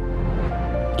woman.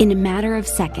 In a matter of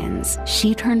seconds,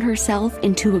 she turned herself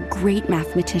into a great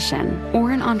mathematician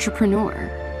or an entrepreneur.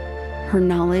 Her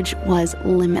knowledge was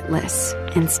limitless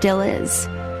and still is.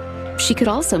 She could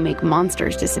also make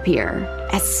monsters disappear,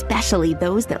 especially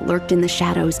those that lurked in the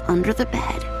shadows under the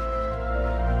bed.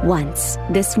 Once,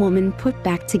 this woman put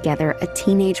back together a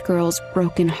teenage girl's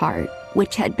broken heart,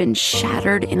 which had been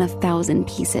shattered in 1,000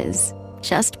 pieces,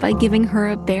 just by giving her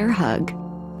a bear hug.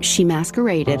 She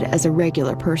masqueraded as a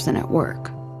regular person at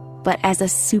work, but as a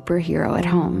superhero at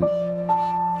home.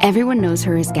 Everyone knows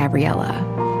her as Gabriella.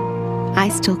 I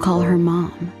still call her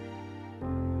Mom.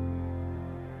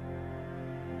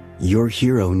 Your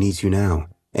hero needs you now,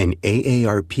 and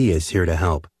AARP is here to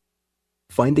help.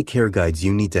 Find the care guides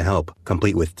you need to help,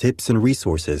 complete with tips and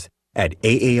resources at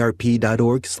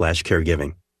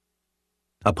aarp.org/caregiving.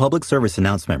 A public service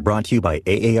announcement brought to you by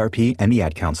AARP and the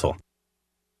Ad Council.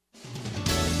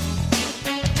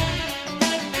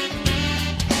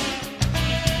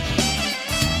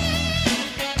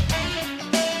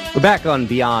 We're back on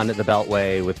Beyond the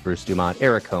Beltway with Bruce Dumont.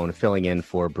 Eric Kohn filling in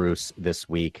for Bruce this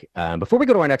week. Before we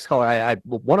go to our next caller, I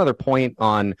one other point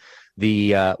on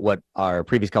the what our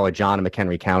previous caller, John in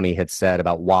McHenry County, had said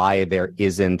about why there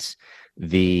isn't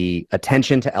the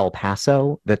attention to El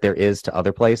Paso that there is to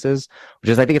other places, which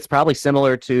is, I think it's probably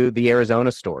similar to the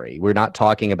Arizona story. We're not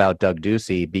talking about Doug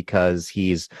Ducey because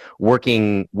he's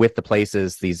working with the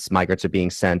places these migrants are being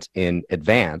sent in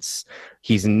advance.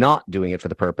 He's not doing it for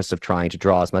the purpose of trying to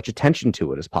draw as much attention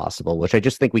to it as possible, which I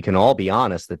just think we can all be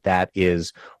honest that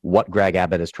is what Greg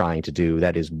Abbott is trying to do.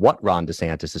 That is what Ron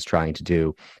DeSantis is trying to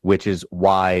do, which is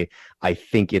why I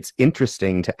think it's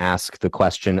interesting to ask the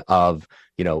question of,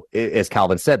 you know, as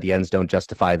Calvin said, the ends don't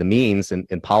justify the means. And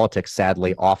in politics,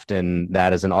 sadly, often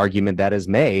that is an argument that is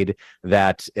made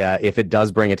that if it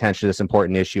does bring attention to this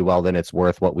important issue, well, then it's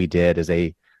worth what we did as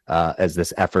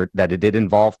this effort, that it did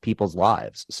involve people's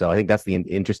lives. So I think that's the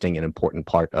interesting and important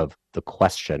part of the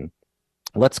question.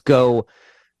 Let's go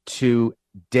to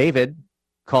David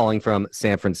calling from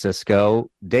San Francisco.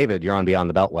 David, you're on Beyond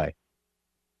the Beltway.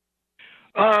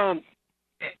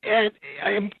 And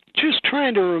I'm just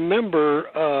trying to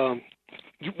remember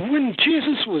when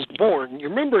Jesus was born. You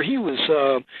remember he was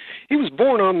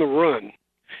born on the run.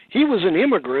 He was an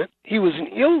immigrant. He was an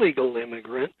illegal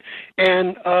immigrant,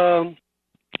 and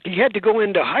he had to go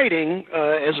into hiding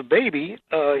as a baby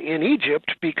in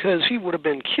Egypt because he would have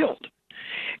been killed.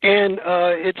 And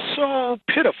it's so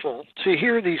pitiful to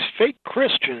hear these fake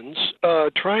Christians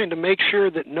trying to make sure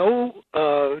that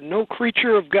no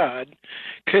creature of God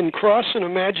can cross an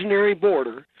imaginary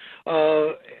border.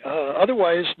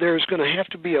 Otherwise, there's going to have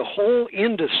to be a whole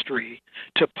industry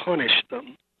to punish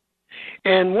them.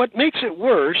 And what makes it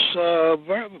worse,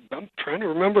 I'm trying to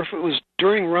remember if it was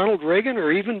during Ronald Reagan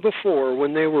or even before,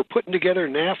 when they were putting together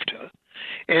NAFTA.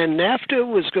 And NAFTA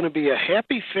was going to be a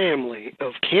happy family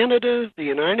of Canada, the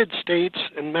United States,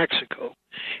 and Mexico.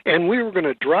 And we were going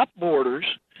to drop borders.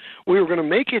 We were going to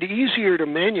make it easier to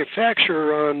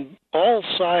manufacture on all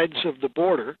sides of the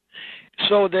border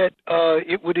so that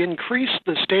it would increase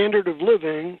the standard of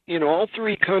living in all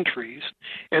three countries,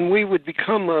 and we would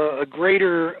become a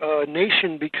greater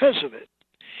nation because of it.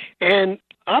 And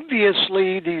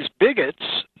obviously, these bigots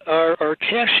are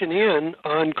cashing in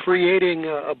on creating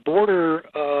a border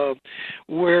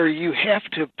where you have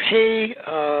to pay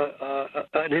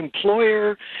an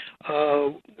employer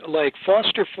like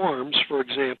Foster Farms, for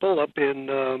example, up in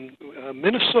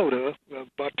Minnesota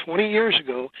about 20 years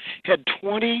ago, had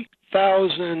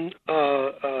 20,000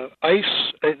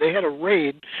 ICE. They had a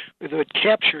raid that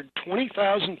captured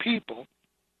 20,000 people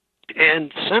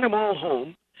and sent them all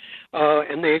home.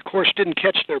 And they, of course, didn't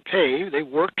catch their pay. They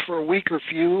worked for a week or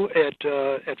few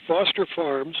at Foster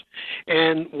Farms,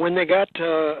 and when they got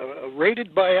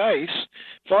raided by ICE,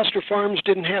 Foster Farms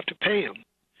didn't have to pay them.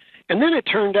 And then it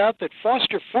turned out that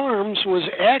Foster Farms was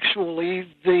actually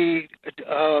the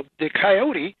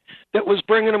coyote that was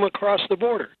bringing them across the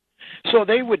border. So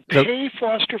they would pay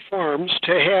Foster Farms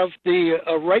to have the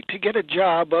right to get a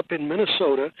job up in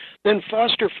Minnesota. Then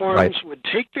Foster Farms would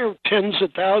take their tens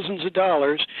of thousands of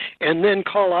dollars and then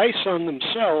call ICE on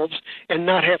themselves and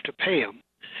not have to pay them.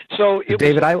 So,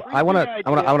 David, I want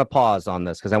to pause on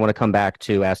this because I want to come back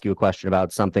to ask you a question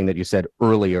about something that you said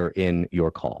earlier in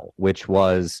your call, which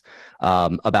was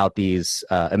about these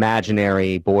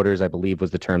imaginary borders, I believe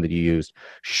was the term that you used.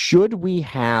 Should we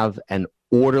have an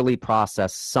orderly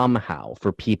process somehow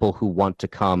for people who want to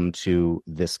come to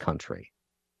this country?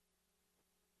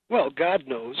 Well, God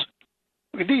knows.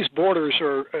 These borders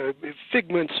are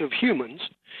figments of humans,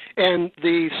 and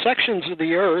the sections of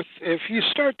the earth, if you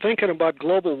start thinking about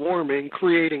global warming,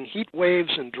 creating heat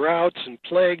waves and droughts and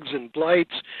plagues and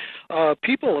blights,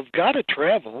 people have got to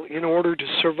travel in order to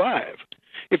survive.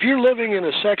 If you're living in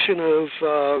a section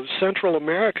of Central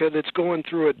America that's going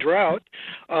through a drought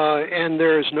and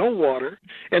there's no water,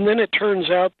 and then it turns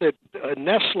out that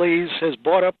Nestle's has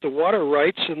bought up the water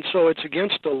rights, and so it's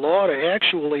against the law to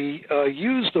actually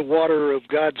use the water of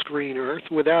God's green earth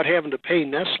without having to pay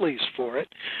Nestle's for it.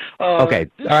 Okay,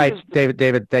 all right,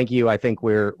 David, thank you. I think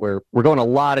we're going a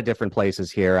lot of different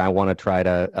places here. I want to try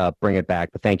to bring it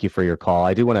back, but thank you for your call.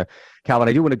 Calvin,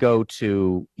 I do want to go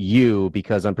to you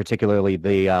because on particularly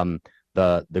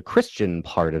the Christian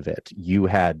part of it, you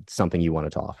had something you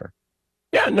wanted to offer.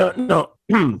 Yeah, no.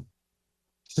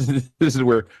 This is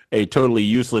where a totally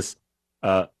useless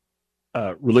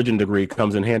religion degree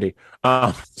comes in handy.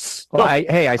 I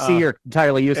see your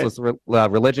entirely useless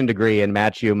religion degree and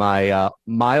match you my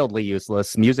mildly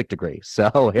useless music degree.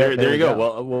 So there you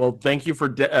go. Well, thank you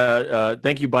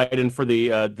thank you, Biden, for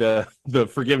the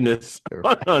forgiveness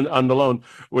on the loan,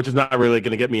 which is not really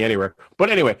going to get me anywhere. But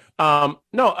anyway,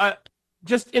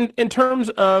 just in terms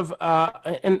of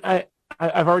and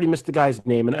I've already missed the guy's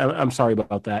name, and I'm sorry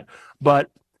about that, but.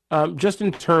 Just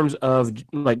in terms of,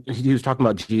 like, he was talking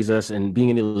about Jesus and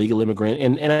being an illegal immigrant,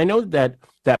 and I know that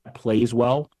plays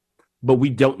well, but we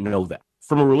don't know that.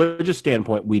 From a religious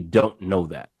standpoint, we don't know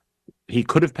that. He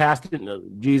could have passed it,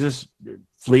 Jesus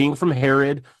fleeing from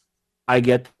Herod. I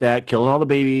get that, killing all the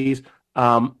babies.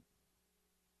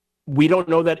 We don't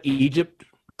know that Egypt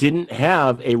didn't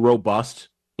have a robust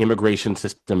immigration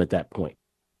system at that point.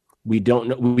 We don't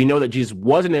know. We know that Jesus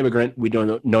was an immigrant. We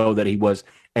don't know that he was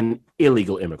an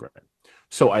illegal immigrant.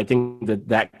 So I think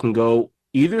that can go.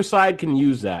 Either side can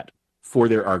use that for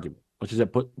their argument. Let's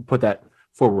just put that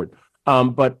forward.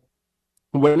 But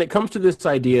when it comes to this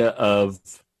idea of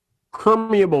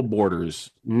permeable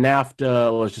borders,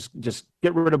 NAFTA, let's just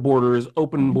get rid of borders,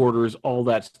 open borders, all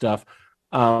that stuff.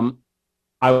 I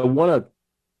want to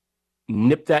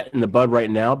nip that in the bud right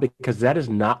now because that is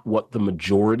not what the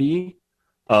majority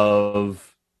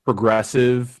of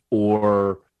progressive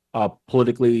or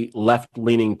politically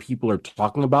left-leaning people are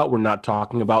talking about. We're not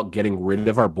talking about getting rid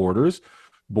of our borders.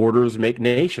 Borders make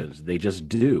nations. They just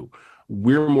do.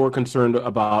 We're more concerned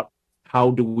about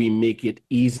how do we make it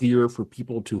easier for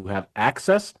people to have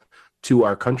access to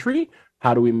our country?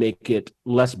 How do we make it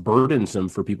less burdensome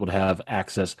for people to have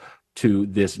access to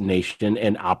this nation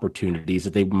and opportunities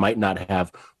that they might not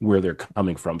have where they're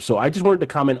coming from? So I just wanted to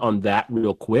comment on that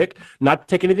real quick, not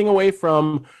take anything away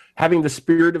from having the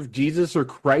spirit of Jesus or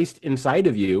Christ inside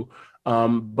of you,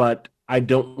 but I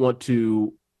don't want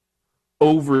to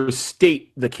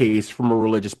overstate the case from a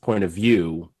religious point of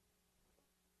view.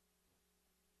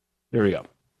 There we go.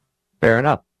 Fair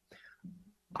enough.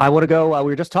 I want to go,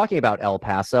 we were just talking about El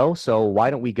Paso, so why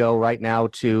don't we go right now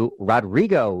to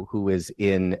Rodrigo, who is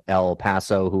in El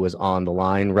Paso, who is on the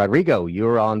line. Rodrigo,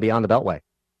 you're on Beyond the Beltway.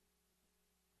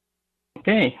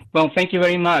 Okay, well, thank you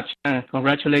very much.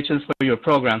 Congratulations for your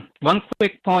program. One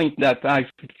quick point that I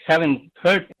haven't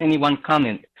heard anyone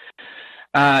comment.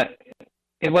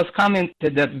 It was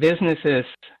commented that businesses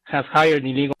have hired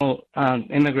illegal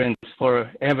immigrants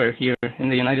forever here in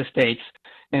the United States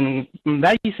and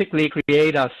basically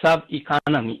create a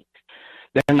sub-economy.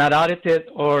 They're not audited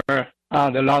or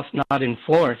the law's not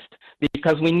enforced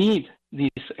because we need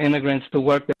these immigrants to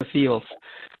work the fields.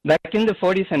 Back in the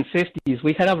 40s and 50s,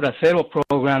 we had a Bracero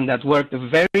program that worked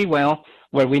very well,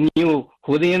 where we knew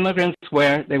who the immigrants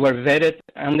were, they were vetted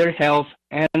on their health,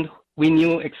 and we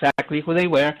knew exactly who they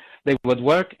were. They would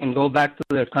work and go back to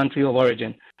their country of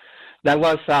origin. That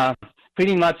was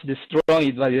pretty much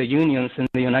destroyed by the unions in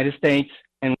the United States,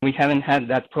 and we haven't had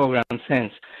that program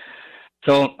since.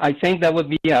 So I think that would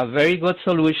be a very good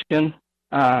solution,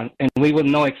 and we would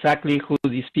know exactly who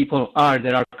these people are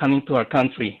that are coming to our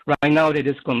country. Right now, it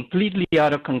is completely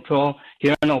out of control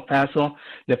here in El Paso.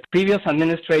 The previous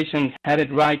administration had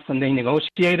it right when they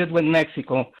negotiated with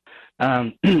Mexico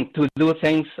to do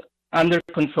things under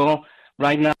control.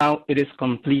 Right now, it is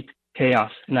complete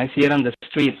chaos, and I see it on the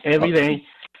street every day,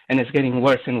 and it's getting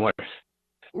worse and worse.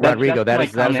 Rodrigo, that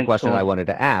is the question I wanted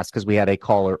to ask, because we had a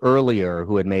caller earlier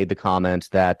who had made the comment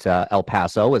that El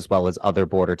Paso, as well as other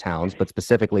border towns, but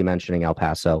specifically mentioning El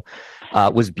Paso,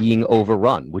 was being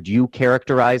overrun. Would you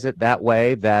characterize it that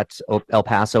way, that El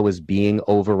Paso is being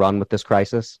overrun with this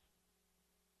crisis?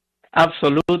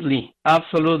 Absolutely.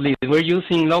 Absolutely. We're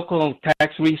using local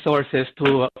tax resources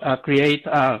to create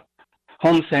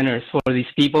home centers for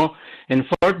these people. In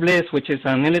Fort Bliss, which is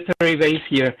a military base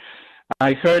here,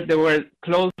 I heard there were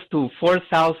close to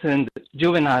 4,000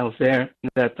 juveniles there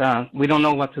that we don't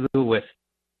know what to do with.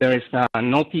 There is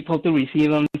no people to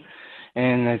receive them,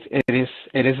 and it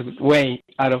is way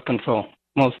out of control,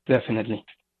 most definitely.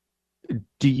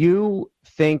 Do you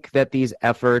think that these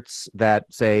efforts that,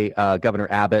 say, Governor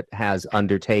Abbott has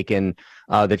undertaken,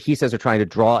 that he says are trying to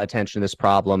draw attention to this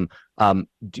problem, what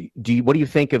do you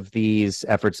think of these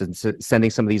efforts in sending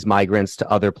some of these migrants to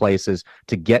other places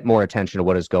to get more attention to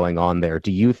what is going on there?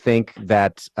 Do you think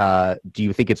that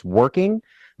it's working,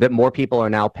 that more people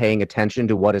are now paying attention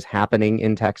to what is happening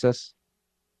in Texas?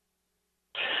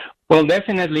 Well,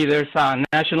 definitely there's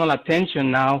national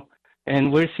attention now,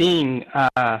 and we're seeing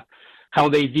how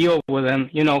they deal with them.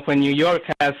 You know, when New York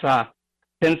has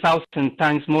 10,000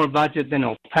 times more budget than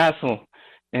El Paso,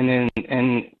 and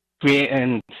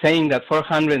saying that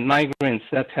 400 migrants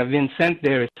that have been sent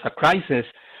there is a crisis,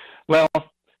 well,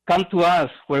 come to us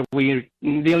where we're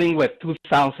dealing with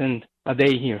 2,000 a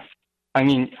day here. I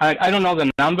mean, I don't know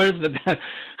the numbers, but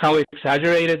how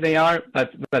exaggerated they are,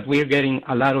 but we're getting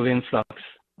a lot of influx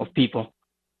of people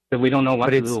that we don't know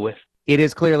what to do with. It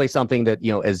is clearly something that,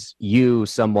 you know, as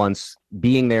someone's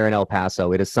being there in El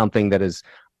Paso, it is something that is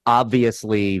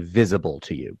obviously visible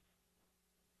to you.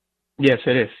 Yes,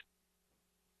 it is.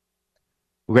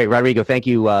 Great, Rodrigo, thank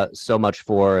you so much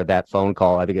for that phone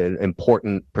call. I think an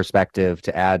important perspective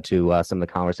to add to some of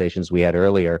the conversations we had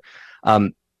earlier.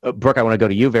 Brooke, I want to go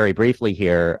to you very briefly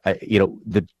here. You know,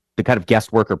 the kind of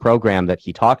guest worker program that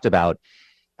he talked about,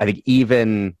 I think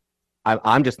even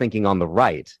I'm just thinking on the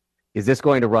right, is this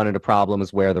going to run into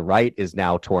problems where the right is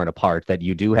now torn apart, that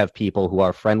you do have people who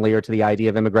are friendlier to the idea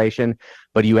of immigration,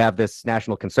 but you have this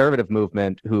national conservative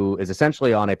movement who is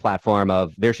essentially on a platform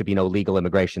of there should be no legal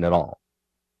immigration at all?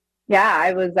 Yeah,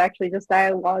 I was actually just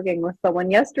dialoguing with someone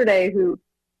yesterday who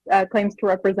claims to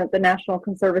represent the National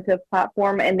Conservative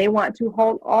Platform, and they want to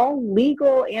halt all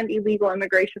legal and illegal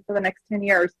immigration for the next 10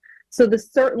 years. So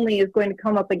this certainly is going to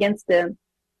come up against them.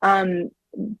 And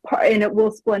it will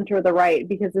splinter the right,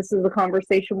 because this is a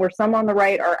conversation where some on the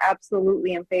right are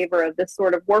absolutely in favor of this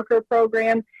sort of worker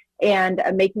program and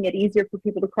making it easier for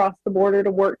people to cross the border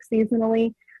to work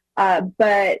seasonally.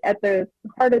 But at the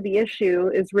heart of the issue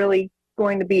is really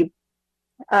going to be,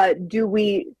 do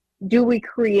we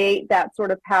create that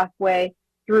sort of pathway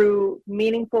through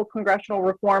meaningful congressional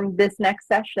reform this next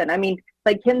session? I mean,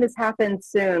 like, can this happen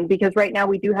soon? Because right now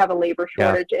we do have a labor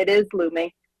shortage. Yeah. It is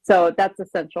looming. So that's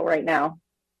essential right now.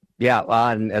 Yeah,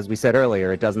 and as we said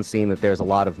earlier, it doesn't seem that there's a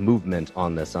lot of movement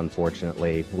on this,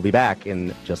 unfortunately. We'll be back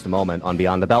in just a moment on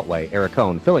Beyond the Beltway. Eric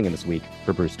Cohn filling in this week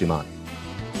for Bruce Dumont.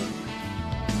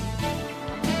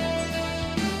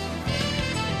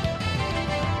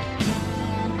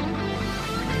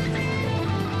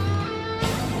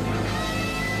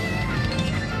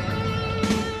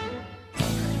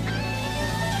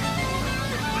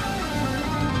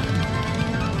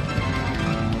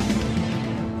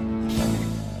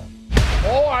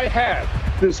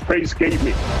 This place gave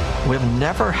me. We've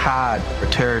never had a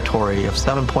territory of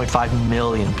 7.5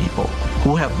 million people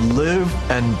who have lived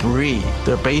and breathed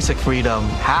their basic freedom,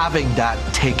 having that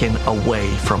taken away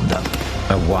from them.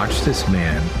 I watched this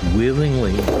man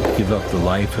willingly give up the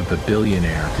life of a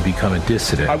billionaire to become a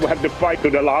dissident. I will have to fight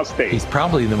to the last day. He's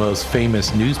probably the most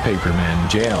famous newspaperman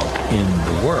jailed in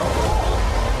the world.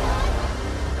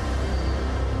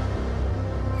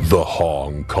 The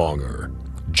Hong Konger.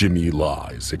 Jimmy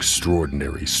Lai's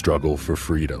extraordinary struggle for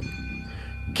freedom.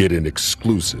 Get an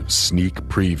exclusive sneak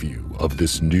preview of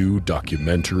this new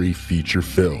documentary feature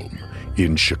film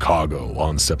in Chicago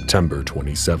on September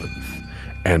 27th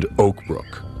and Oak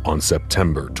Brook on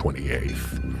September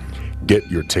 28th.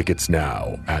 Get your tickets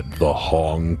now at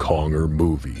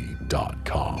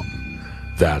thehongkongermovie.com.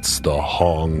 That's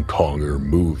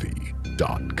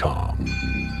thehongkongermovie.com.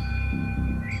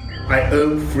 I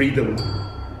earned freedom.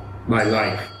 My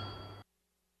life.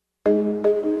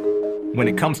 When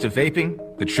it comes to vaping,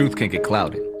 the truth can get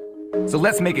clouded. So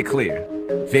let's make it clear.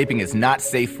 Vaping is not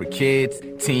safe for kids,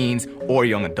 teens, or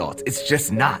young adults. It's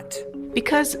just not.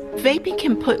 Because vaping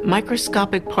can put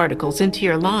microscopic particles into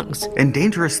your lungs. And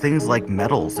dangerous things like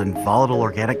metals and volatile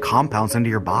organic compounds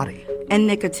into your body. And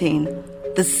nicotine,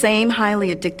 the same highly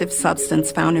addictive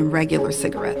substance found in regular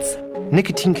cigarettes.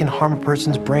 Nicotine can harm a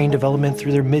person's brain development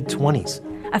through their mid-20s.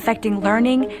 Affecting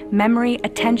learning, memory,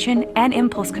 attention, and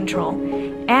impulse control,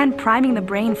 and priming the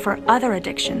brain for other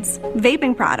addictions.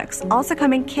 Vaping products also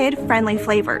come in kid-friendly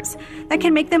flavors that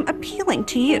can make them appealing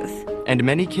to youth. And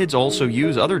many kids also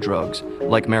use other drugs,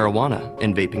 like marijuana,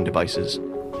 in vaping devices.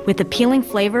 With appealing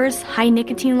flavors, high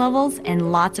nicotine levels,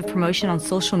 and lots of promotion on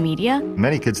social media,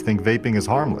 many kids think vaping is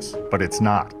harmless, but it's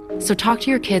not. So talk to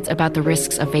your kids about the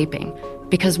risks of vaping,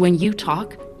 because when you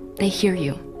talk, they hear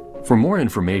you. For more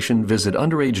information, visit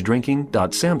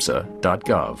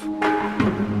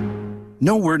underagedrinking.samhsa.gov.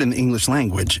 No word in the English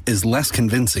language is less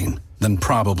convincing than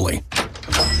probably.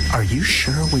 Are you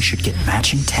sure we should get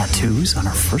matching tattoos on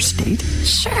our first date?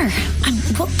 Sure.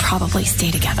 We'll probably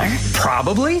stay together.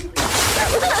 Probably?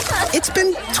 It's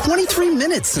been 23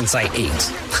 minutes since I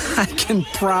ate. I can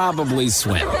probably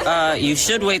swim. You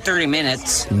should wait 30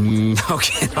 minutes.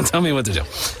 Okay, now tell me what to do.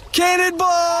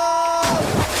 Cannonball!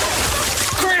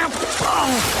 Cramp!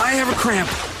 Oh, I have a cramp.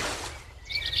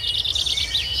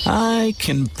 I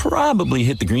can probably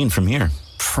hit the green from here.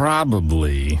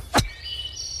 Probably.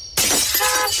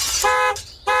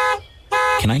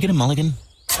 Can I get a mulligan?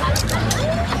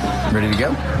 Ready to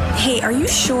go? Hey, are you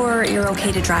sure you're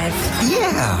okay to drive?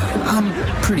 Yeah, I'm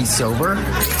pretty sober.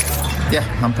 Yeah,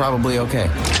 I'm probably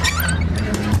okay.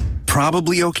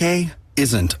 Probably okay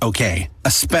isn't okay,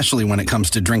 especially when it comes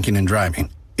to drinking and driving.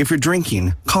 If you're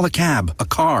drinking, call a cab, a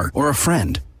car, or a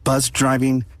friend. Buzzed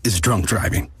driving is drunk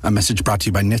driving. A message brought to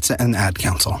you by NHTSA and the Ad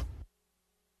Council.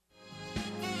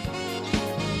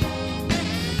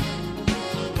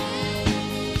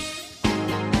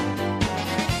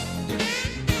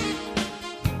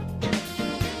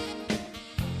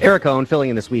 Eric Cohn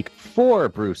filling in this week for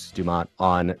Bruce Dumont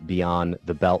on Beyond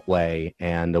the Beltway.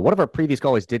 And one of our previous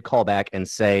callers did call back and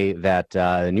say that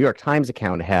the New York Times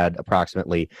account had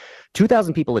approximately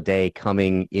 2,000 people a day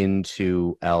coming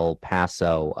into El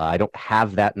Paso. I don't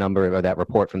have that number or that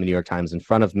report from the New York Times in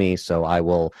front of me, so I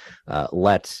will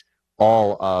let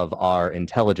all of our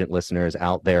intelligent listeners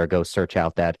out there go search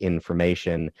out that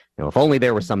information. You know, if only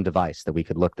there was some device that we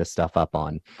could look this stuff up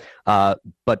on.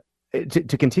 But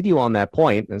to continue on that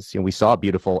point, as, we saw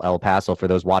beautiful El Paso. For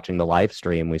those watching the live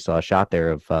stream, we saw a shot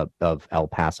there of El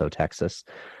Paso, Texas.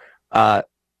 Calvin,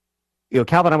 I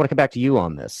want to come back to you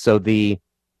on this. So the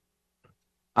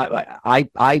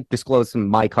I disclosed some of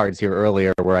my cards here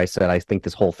earlier where I said I think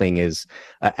this whole thing is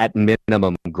at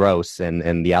minimum gross,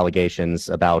 and the allegations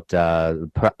about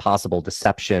possible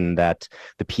deception that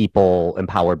the people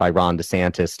empowered by Ron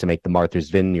DeSantis to make the Martha's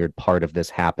Vineyard part of this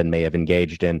happen may have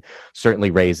engaged in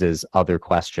certainly raises other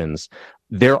questions.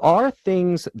 There are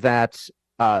things that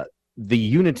the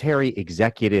unitary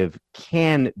executive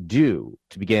can do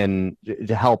to begin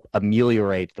to help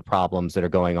ameliorate the problems that are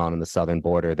going on the southern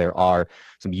border. There are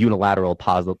some unilateral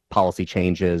policy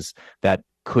changes that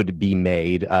could be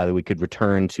made. We could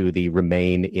return to the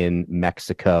remain in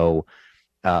Mexico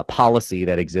policy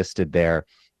that existed there.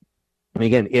 I mean,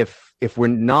 again, if we're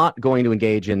not going to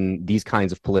engage in these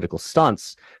kinds of political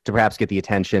stunts to perhaps get the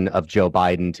attention of Joe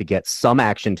Biden to get some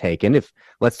action taken, if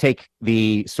let's take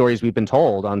the stories we've been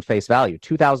told on face value,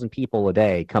 2,000 people a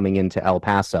day coming into El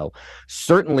Paso,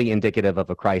 certainly indicative of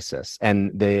a crisis.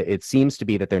 And it seems to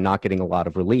be that they're not getting a lot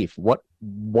of relief.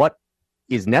 What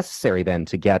is necessary then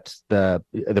to get the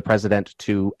president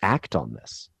to act on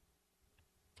this?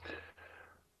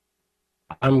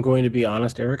 I'm going to be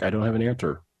honest, Eric, I don't have an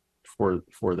answer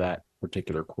for that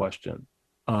particular question.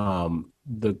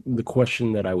 The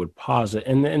question that I would posit,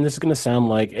 and this is going to sound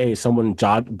like someone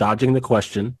dodging the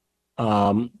question,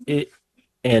 and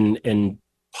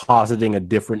positing a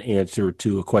different answer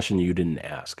to a question you didn't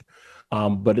ask.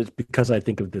 But it's because I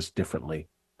think of this differently.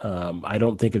 I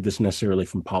don't think of this necessarily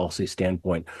from policy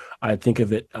standpoint. I think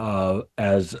of it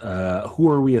as who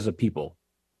are we as a people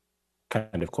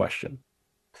kind of question.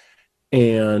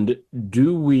 And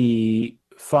do we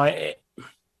find...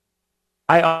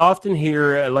 I often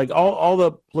hear, like, all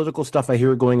the political stuff I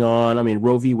hear going on. I mean,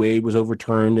 Roe v. Wade was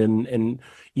overturned, and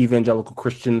evangelical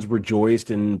Christians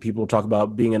rejoiced, and people talk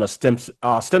about being an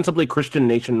ostensibly Christian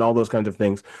nation and all those kinds of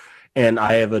things. And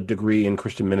I have a degree in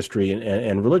Christian ministry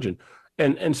and religion.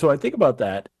 And so I think about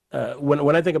that.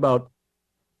 When I think about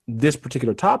this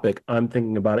particular topic, I'm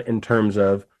thinking about it in terms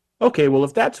of, okay, well,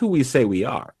 if that's who we say we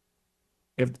are,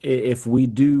 if we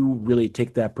do really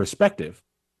take that perspective,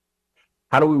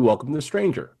 how do we welcome the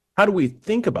stranger? How do we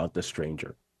think about the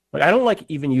stranger? Like, I don't like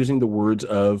even using the words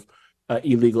of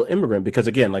illegal immigrant, because,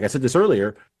 again, like I said this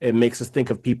earlier, it makes us think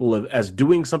of people as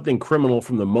doing something criminal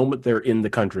from the moment they're in the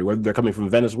country, whether they're coming from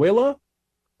Venezuela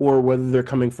or whether they're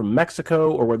coming from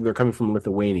Mexico or whether they're coming from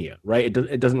Lithuania, right?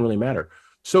 It doesn't really matter.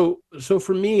 So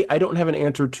for me, I don't have an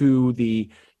answer to the,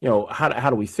 how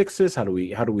do we fix this? How do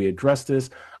we address this?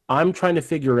 I'm trying to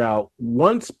figure out,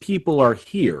 once people are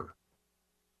here,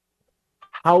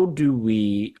 how do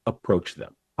we approach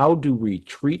them? How do we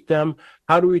treat them?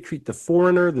 How do we treat the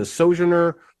foreigner, the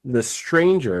sojourner, the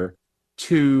stranger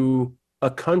to a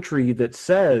country that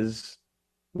says,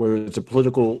 whether it's a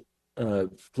political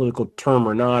term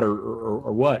or not,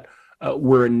 or what,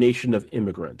 we're a nation of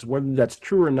immigrants. Whether that's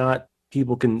true or not,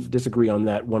 people can disagree on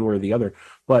that one way or the other.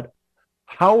 But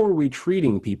how are we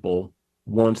treating people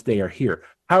once they are here?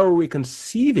 How are we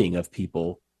conceiving of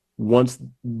people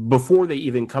before they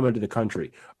even come into the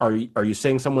country? Are you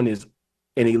saying someone is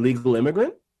an illegal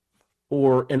immigrant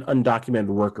or an undocumented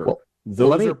worker? Well,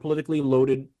 those are politically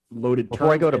loaded terms.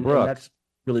 Before I go to Brooke, that's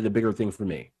really the bigger thing for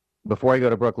me. Before I go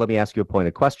to Brooke, let me ask you a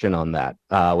pointed question on that,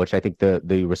 which I think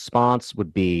the response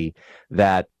would be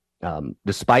that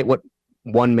despite what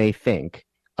one may think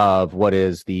of what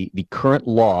is the current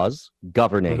laws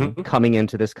governing coming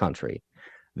into this country,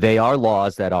 they are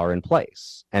laws that are in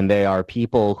place, and they are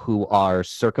people who are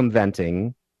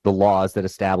circumventing the laws that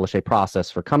establish a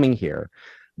process for coming here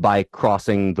by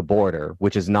crossing the border,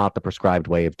 which is not the prescribed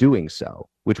way of doing so,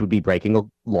 which would be breaking a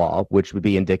law, which would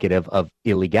be indicative of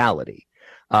illegality.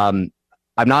 I'm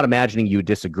not imagining you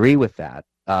disagree with that.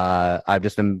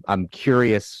 I'm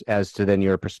curious as to then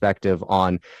your perspective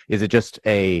on, is it just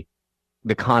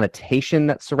the connotation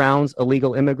that surrounds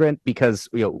illegal immigrant? Because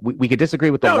we could disagree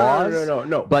with the laws,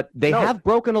 no, but they have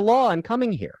broken a law in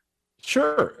coming here.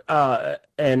 Sure.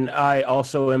 And I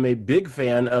also am a big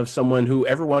fan of someone who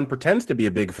everyone pretends to be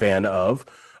a big fan of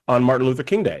on Martin Luther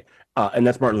King Day. And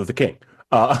that's Martin Luther King.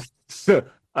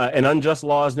 An unjust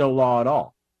law is no law at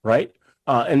all, right?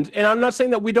 And I'm not saying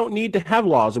that we don't need to have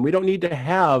laws, and we don't need to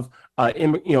have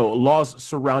laws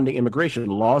surrounding immigration.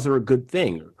 Laws are a good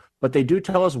thing, but they do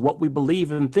tell us what we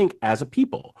believe and think as a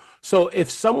people. So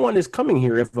if someone is coming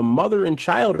here, if a mother and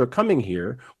child are coming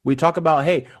here, we talk about,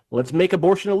 hey, let's make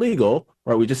abortion illegal,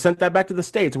 right? We just sent that back to the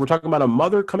States. We're talking about a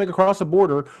mother coming across a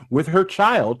border with her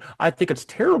child. I think it's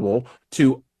terrible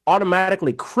to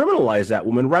automatically criminalize that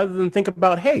woman rather than think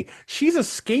about, hey, she's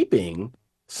escaping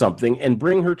something and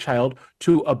bring her child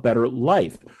to a better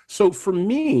life. So for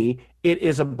me, it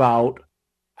is about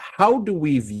how do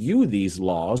we view these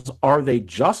laws? Are they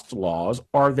just laws?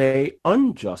 Are they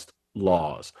unjust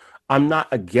laws? I'm not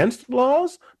against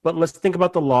laws, but let's think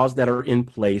about the laws that are in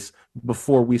place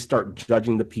before we start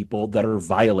judging the people that are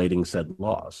violating said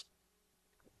laws.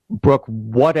 Brooke,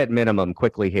 what at minimum,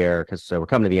 quickly here, because we're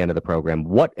coming to the end of the program,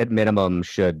 what at minimum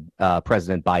should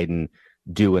President Biden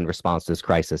do in response to this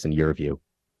crisis, in your view?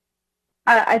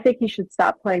 I think he should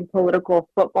stop playing political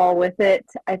football with it.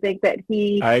 I think that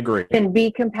I agree. Can be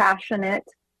compassionate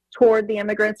toward the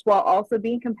immigrants while also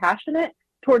being compassionate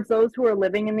towards those who are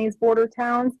living in these border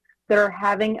towns that are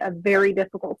having a very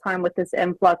difficult time with this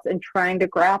influx and trying to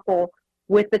grapple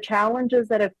with the challenges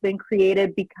that have been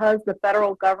created because the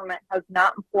federal government has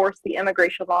not enforced the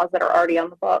immigration laws that are already on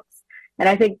the books. And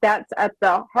I think that's at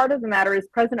the heart of the matter is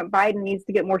President Biden needs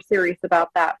to get more serious about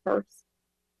that first.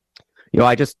 You know,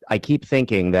 I keep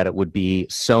thinking that it would be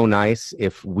so nice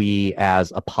if we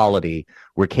as a polity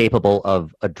were capable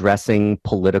of addressing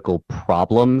political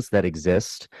problems that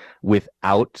exist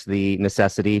without the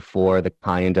necessity for the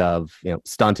kind of,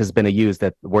 stunt has been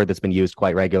the word that's been used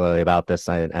quite regularly about this.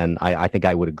 And I think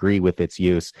I would agree with its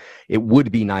use. It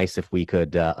would be nice if we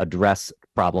could address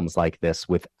problems like this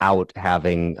without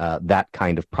having that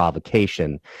kind of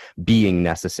provocation being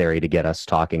necessary to get us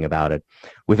talking about it.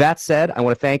 With that said, I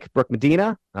want to thank Brooke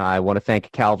Medina. I want to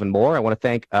thank Calvin Moore. I want to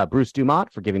thank Bruce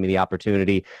Dumont for giving me the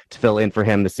opportunity to fill in for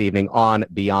him this evening on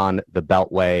Beyond the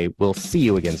Beltway. We'll see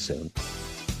you again soon.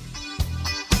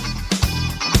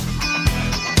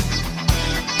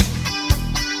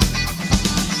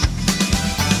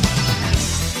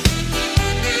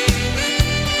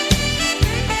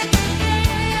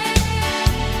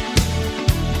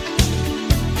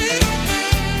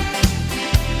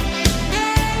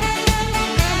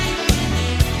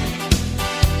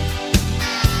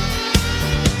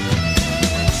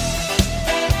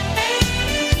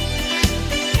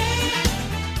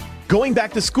 Going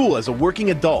back to school as a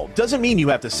working adult doesn't mean you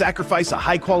have to sacrifice a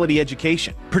high-quality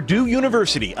education. Purdue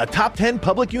University, a top 10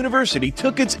 public university,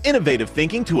 took its innovative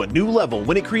thinking to a new level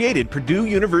when it created Purdue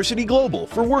University Global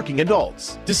for working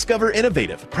adults. Discover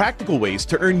innovative, practical ways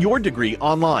to earn your degree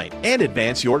online and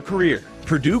advance your career.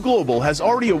 Purdue Global has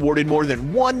already awarded more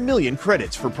than 1 million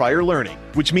credits for prior learning,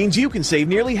 which means you can save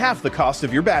nearly half the cost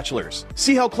of your bachelor's.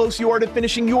 See how close you are to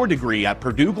finishing your degree at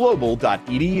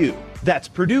purdueglobal.edu. That's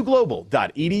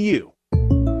purdueglobal.edu.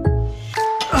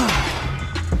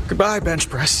 Goodbye, bench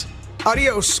press.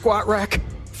 Adios, squat rack.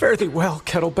 Fare thee well,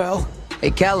 kettlebell. Hey,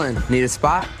 Kellen, need a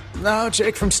spot? No,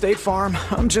 Jake from State Farm.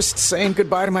 I'm just saying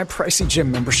goodbye to my pricey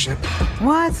gym membership.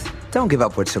 What? Don't give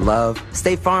up what you love.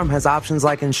 State Farm has options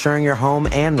like insuring your home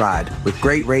and ride with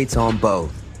great rates on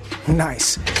both.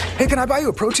 Nice. Hey, can I buy you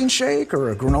a protein shake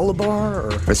or a granola bar?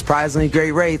 Or... For surprisingly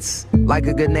great rates, like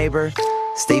a good neighbor,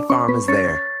 State Farm is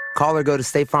there. Call or go to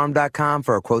statefarm.com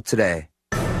for a quote today.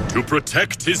 To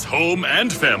protect his home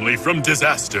and family from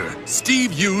disaster,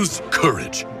 Steve used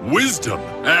courage, wisdom,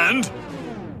 and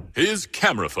his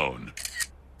camera phone.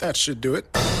 That should do it.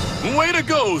 Way to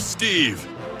go, Steve!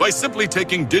 By simply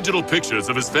taking digital pictures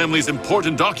of his family's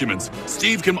important documents,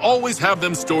 Steve can always have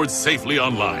them stored safely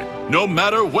online, no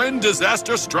matter when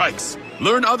disaster strikes.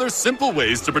 Learn other simple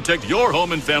ways to protect your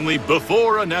home and family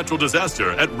before a natural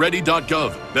disaster at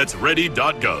ready.gov. That's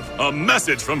ready.gov. A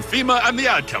message from FEMA and the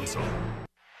Ad Council.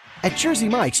 At Jersey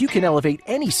Mike's, you can elevate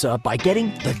any sub by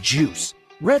getting the juice.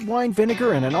 Red wine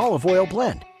vinegar and an olive oil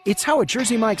blend. It's how a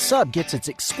Jersey Mike's sub gets its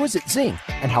exquisite zing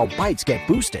and how bites get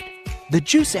boosted. The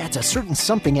juice adds a certain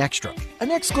something extra, an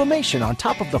exclamation on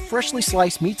top of the freshly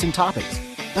sliced meats and toppings.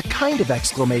 The kind of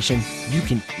exclamation you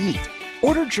can eat.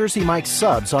 Order Jersey Mike's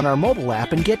subs on our mobile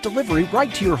app and get delivery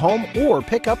right to your home or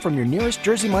pick up from your nearest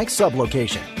Jersey Mike's sub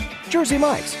location. Jersey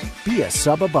Mike's, be a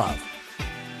sub above.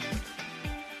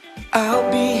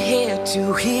 I'll be here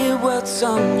to hear what's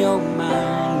on your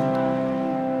mind.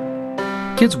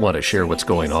 Kids want to share what's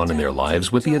going on in their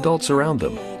lives with the adults around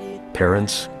them.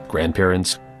 Parents,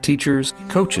 grandparents, teachers,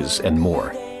 coaches, and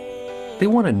more. They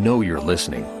want to know you're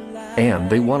listening, and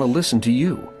they want to listen to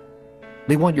you.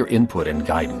 They want your input and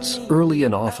guidance, early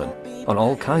and often, on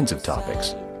all kinds of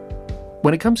topics.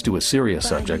 When it comes to a serious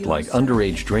subject like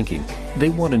underage drinking, they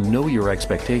want to know your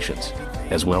expectations,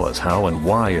 as well as how and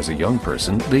why as a young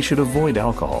person they should avoid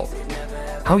alcohol.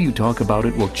 How you talk about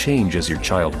it will change as your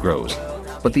child grows,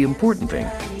 but the important thing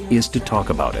is to talk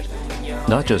about it.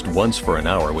 Not just once for an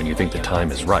hour when you think the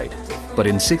time is right, but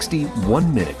in 60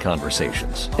 one-minute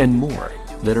conversations and more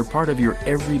that are part of your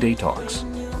everyday talks.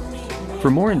 For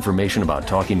more information about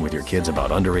talking with your kids about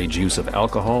underage use of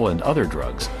alcohol and other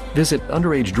drugs, visit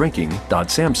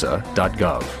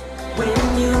underagedrinking.samhsa.gov. When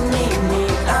you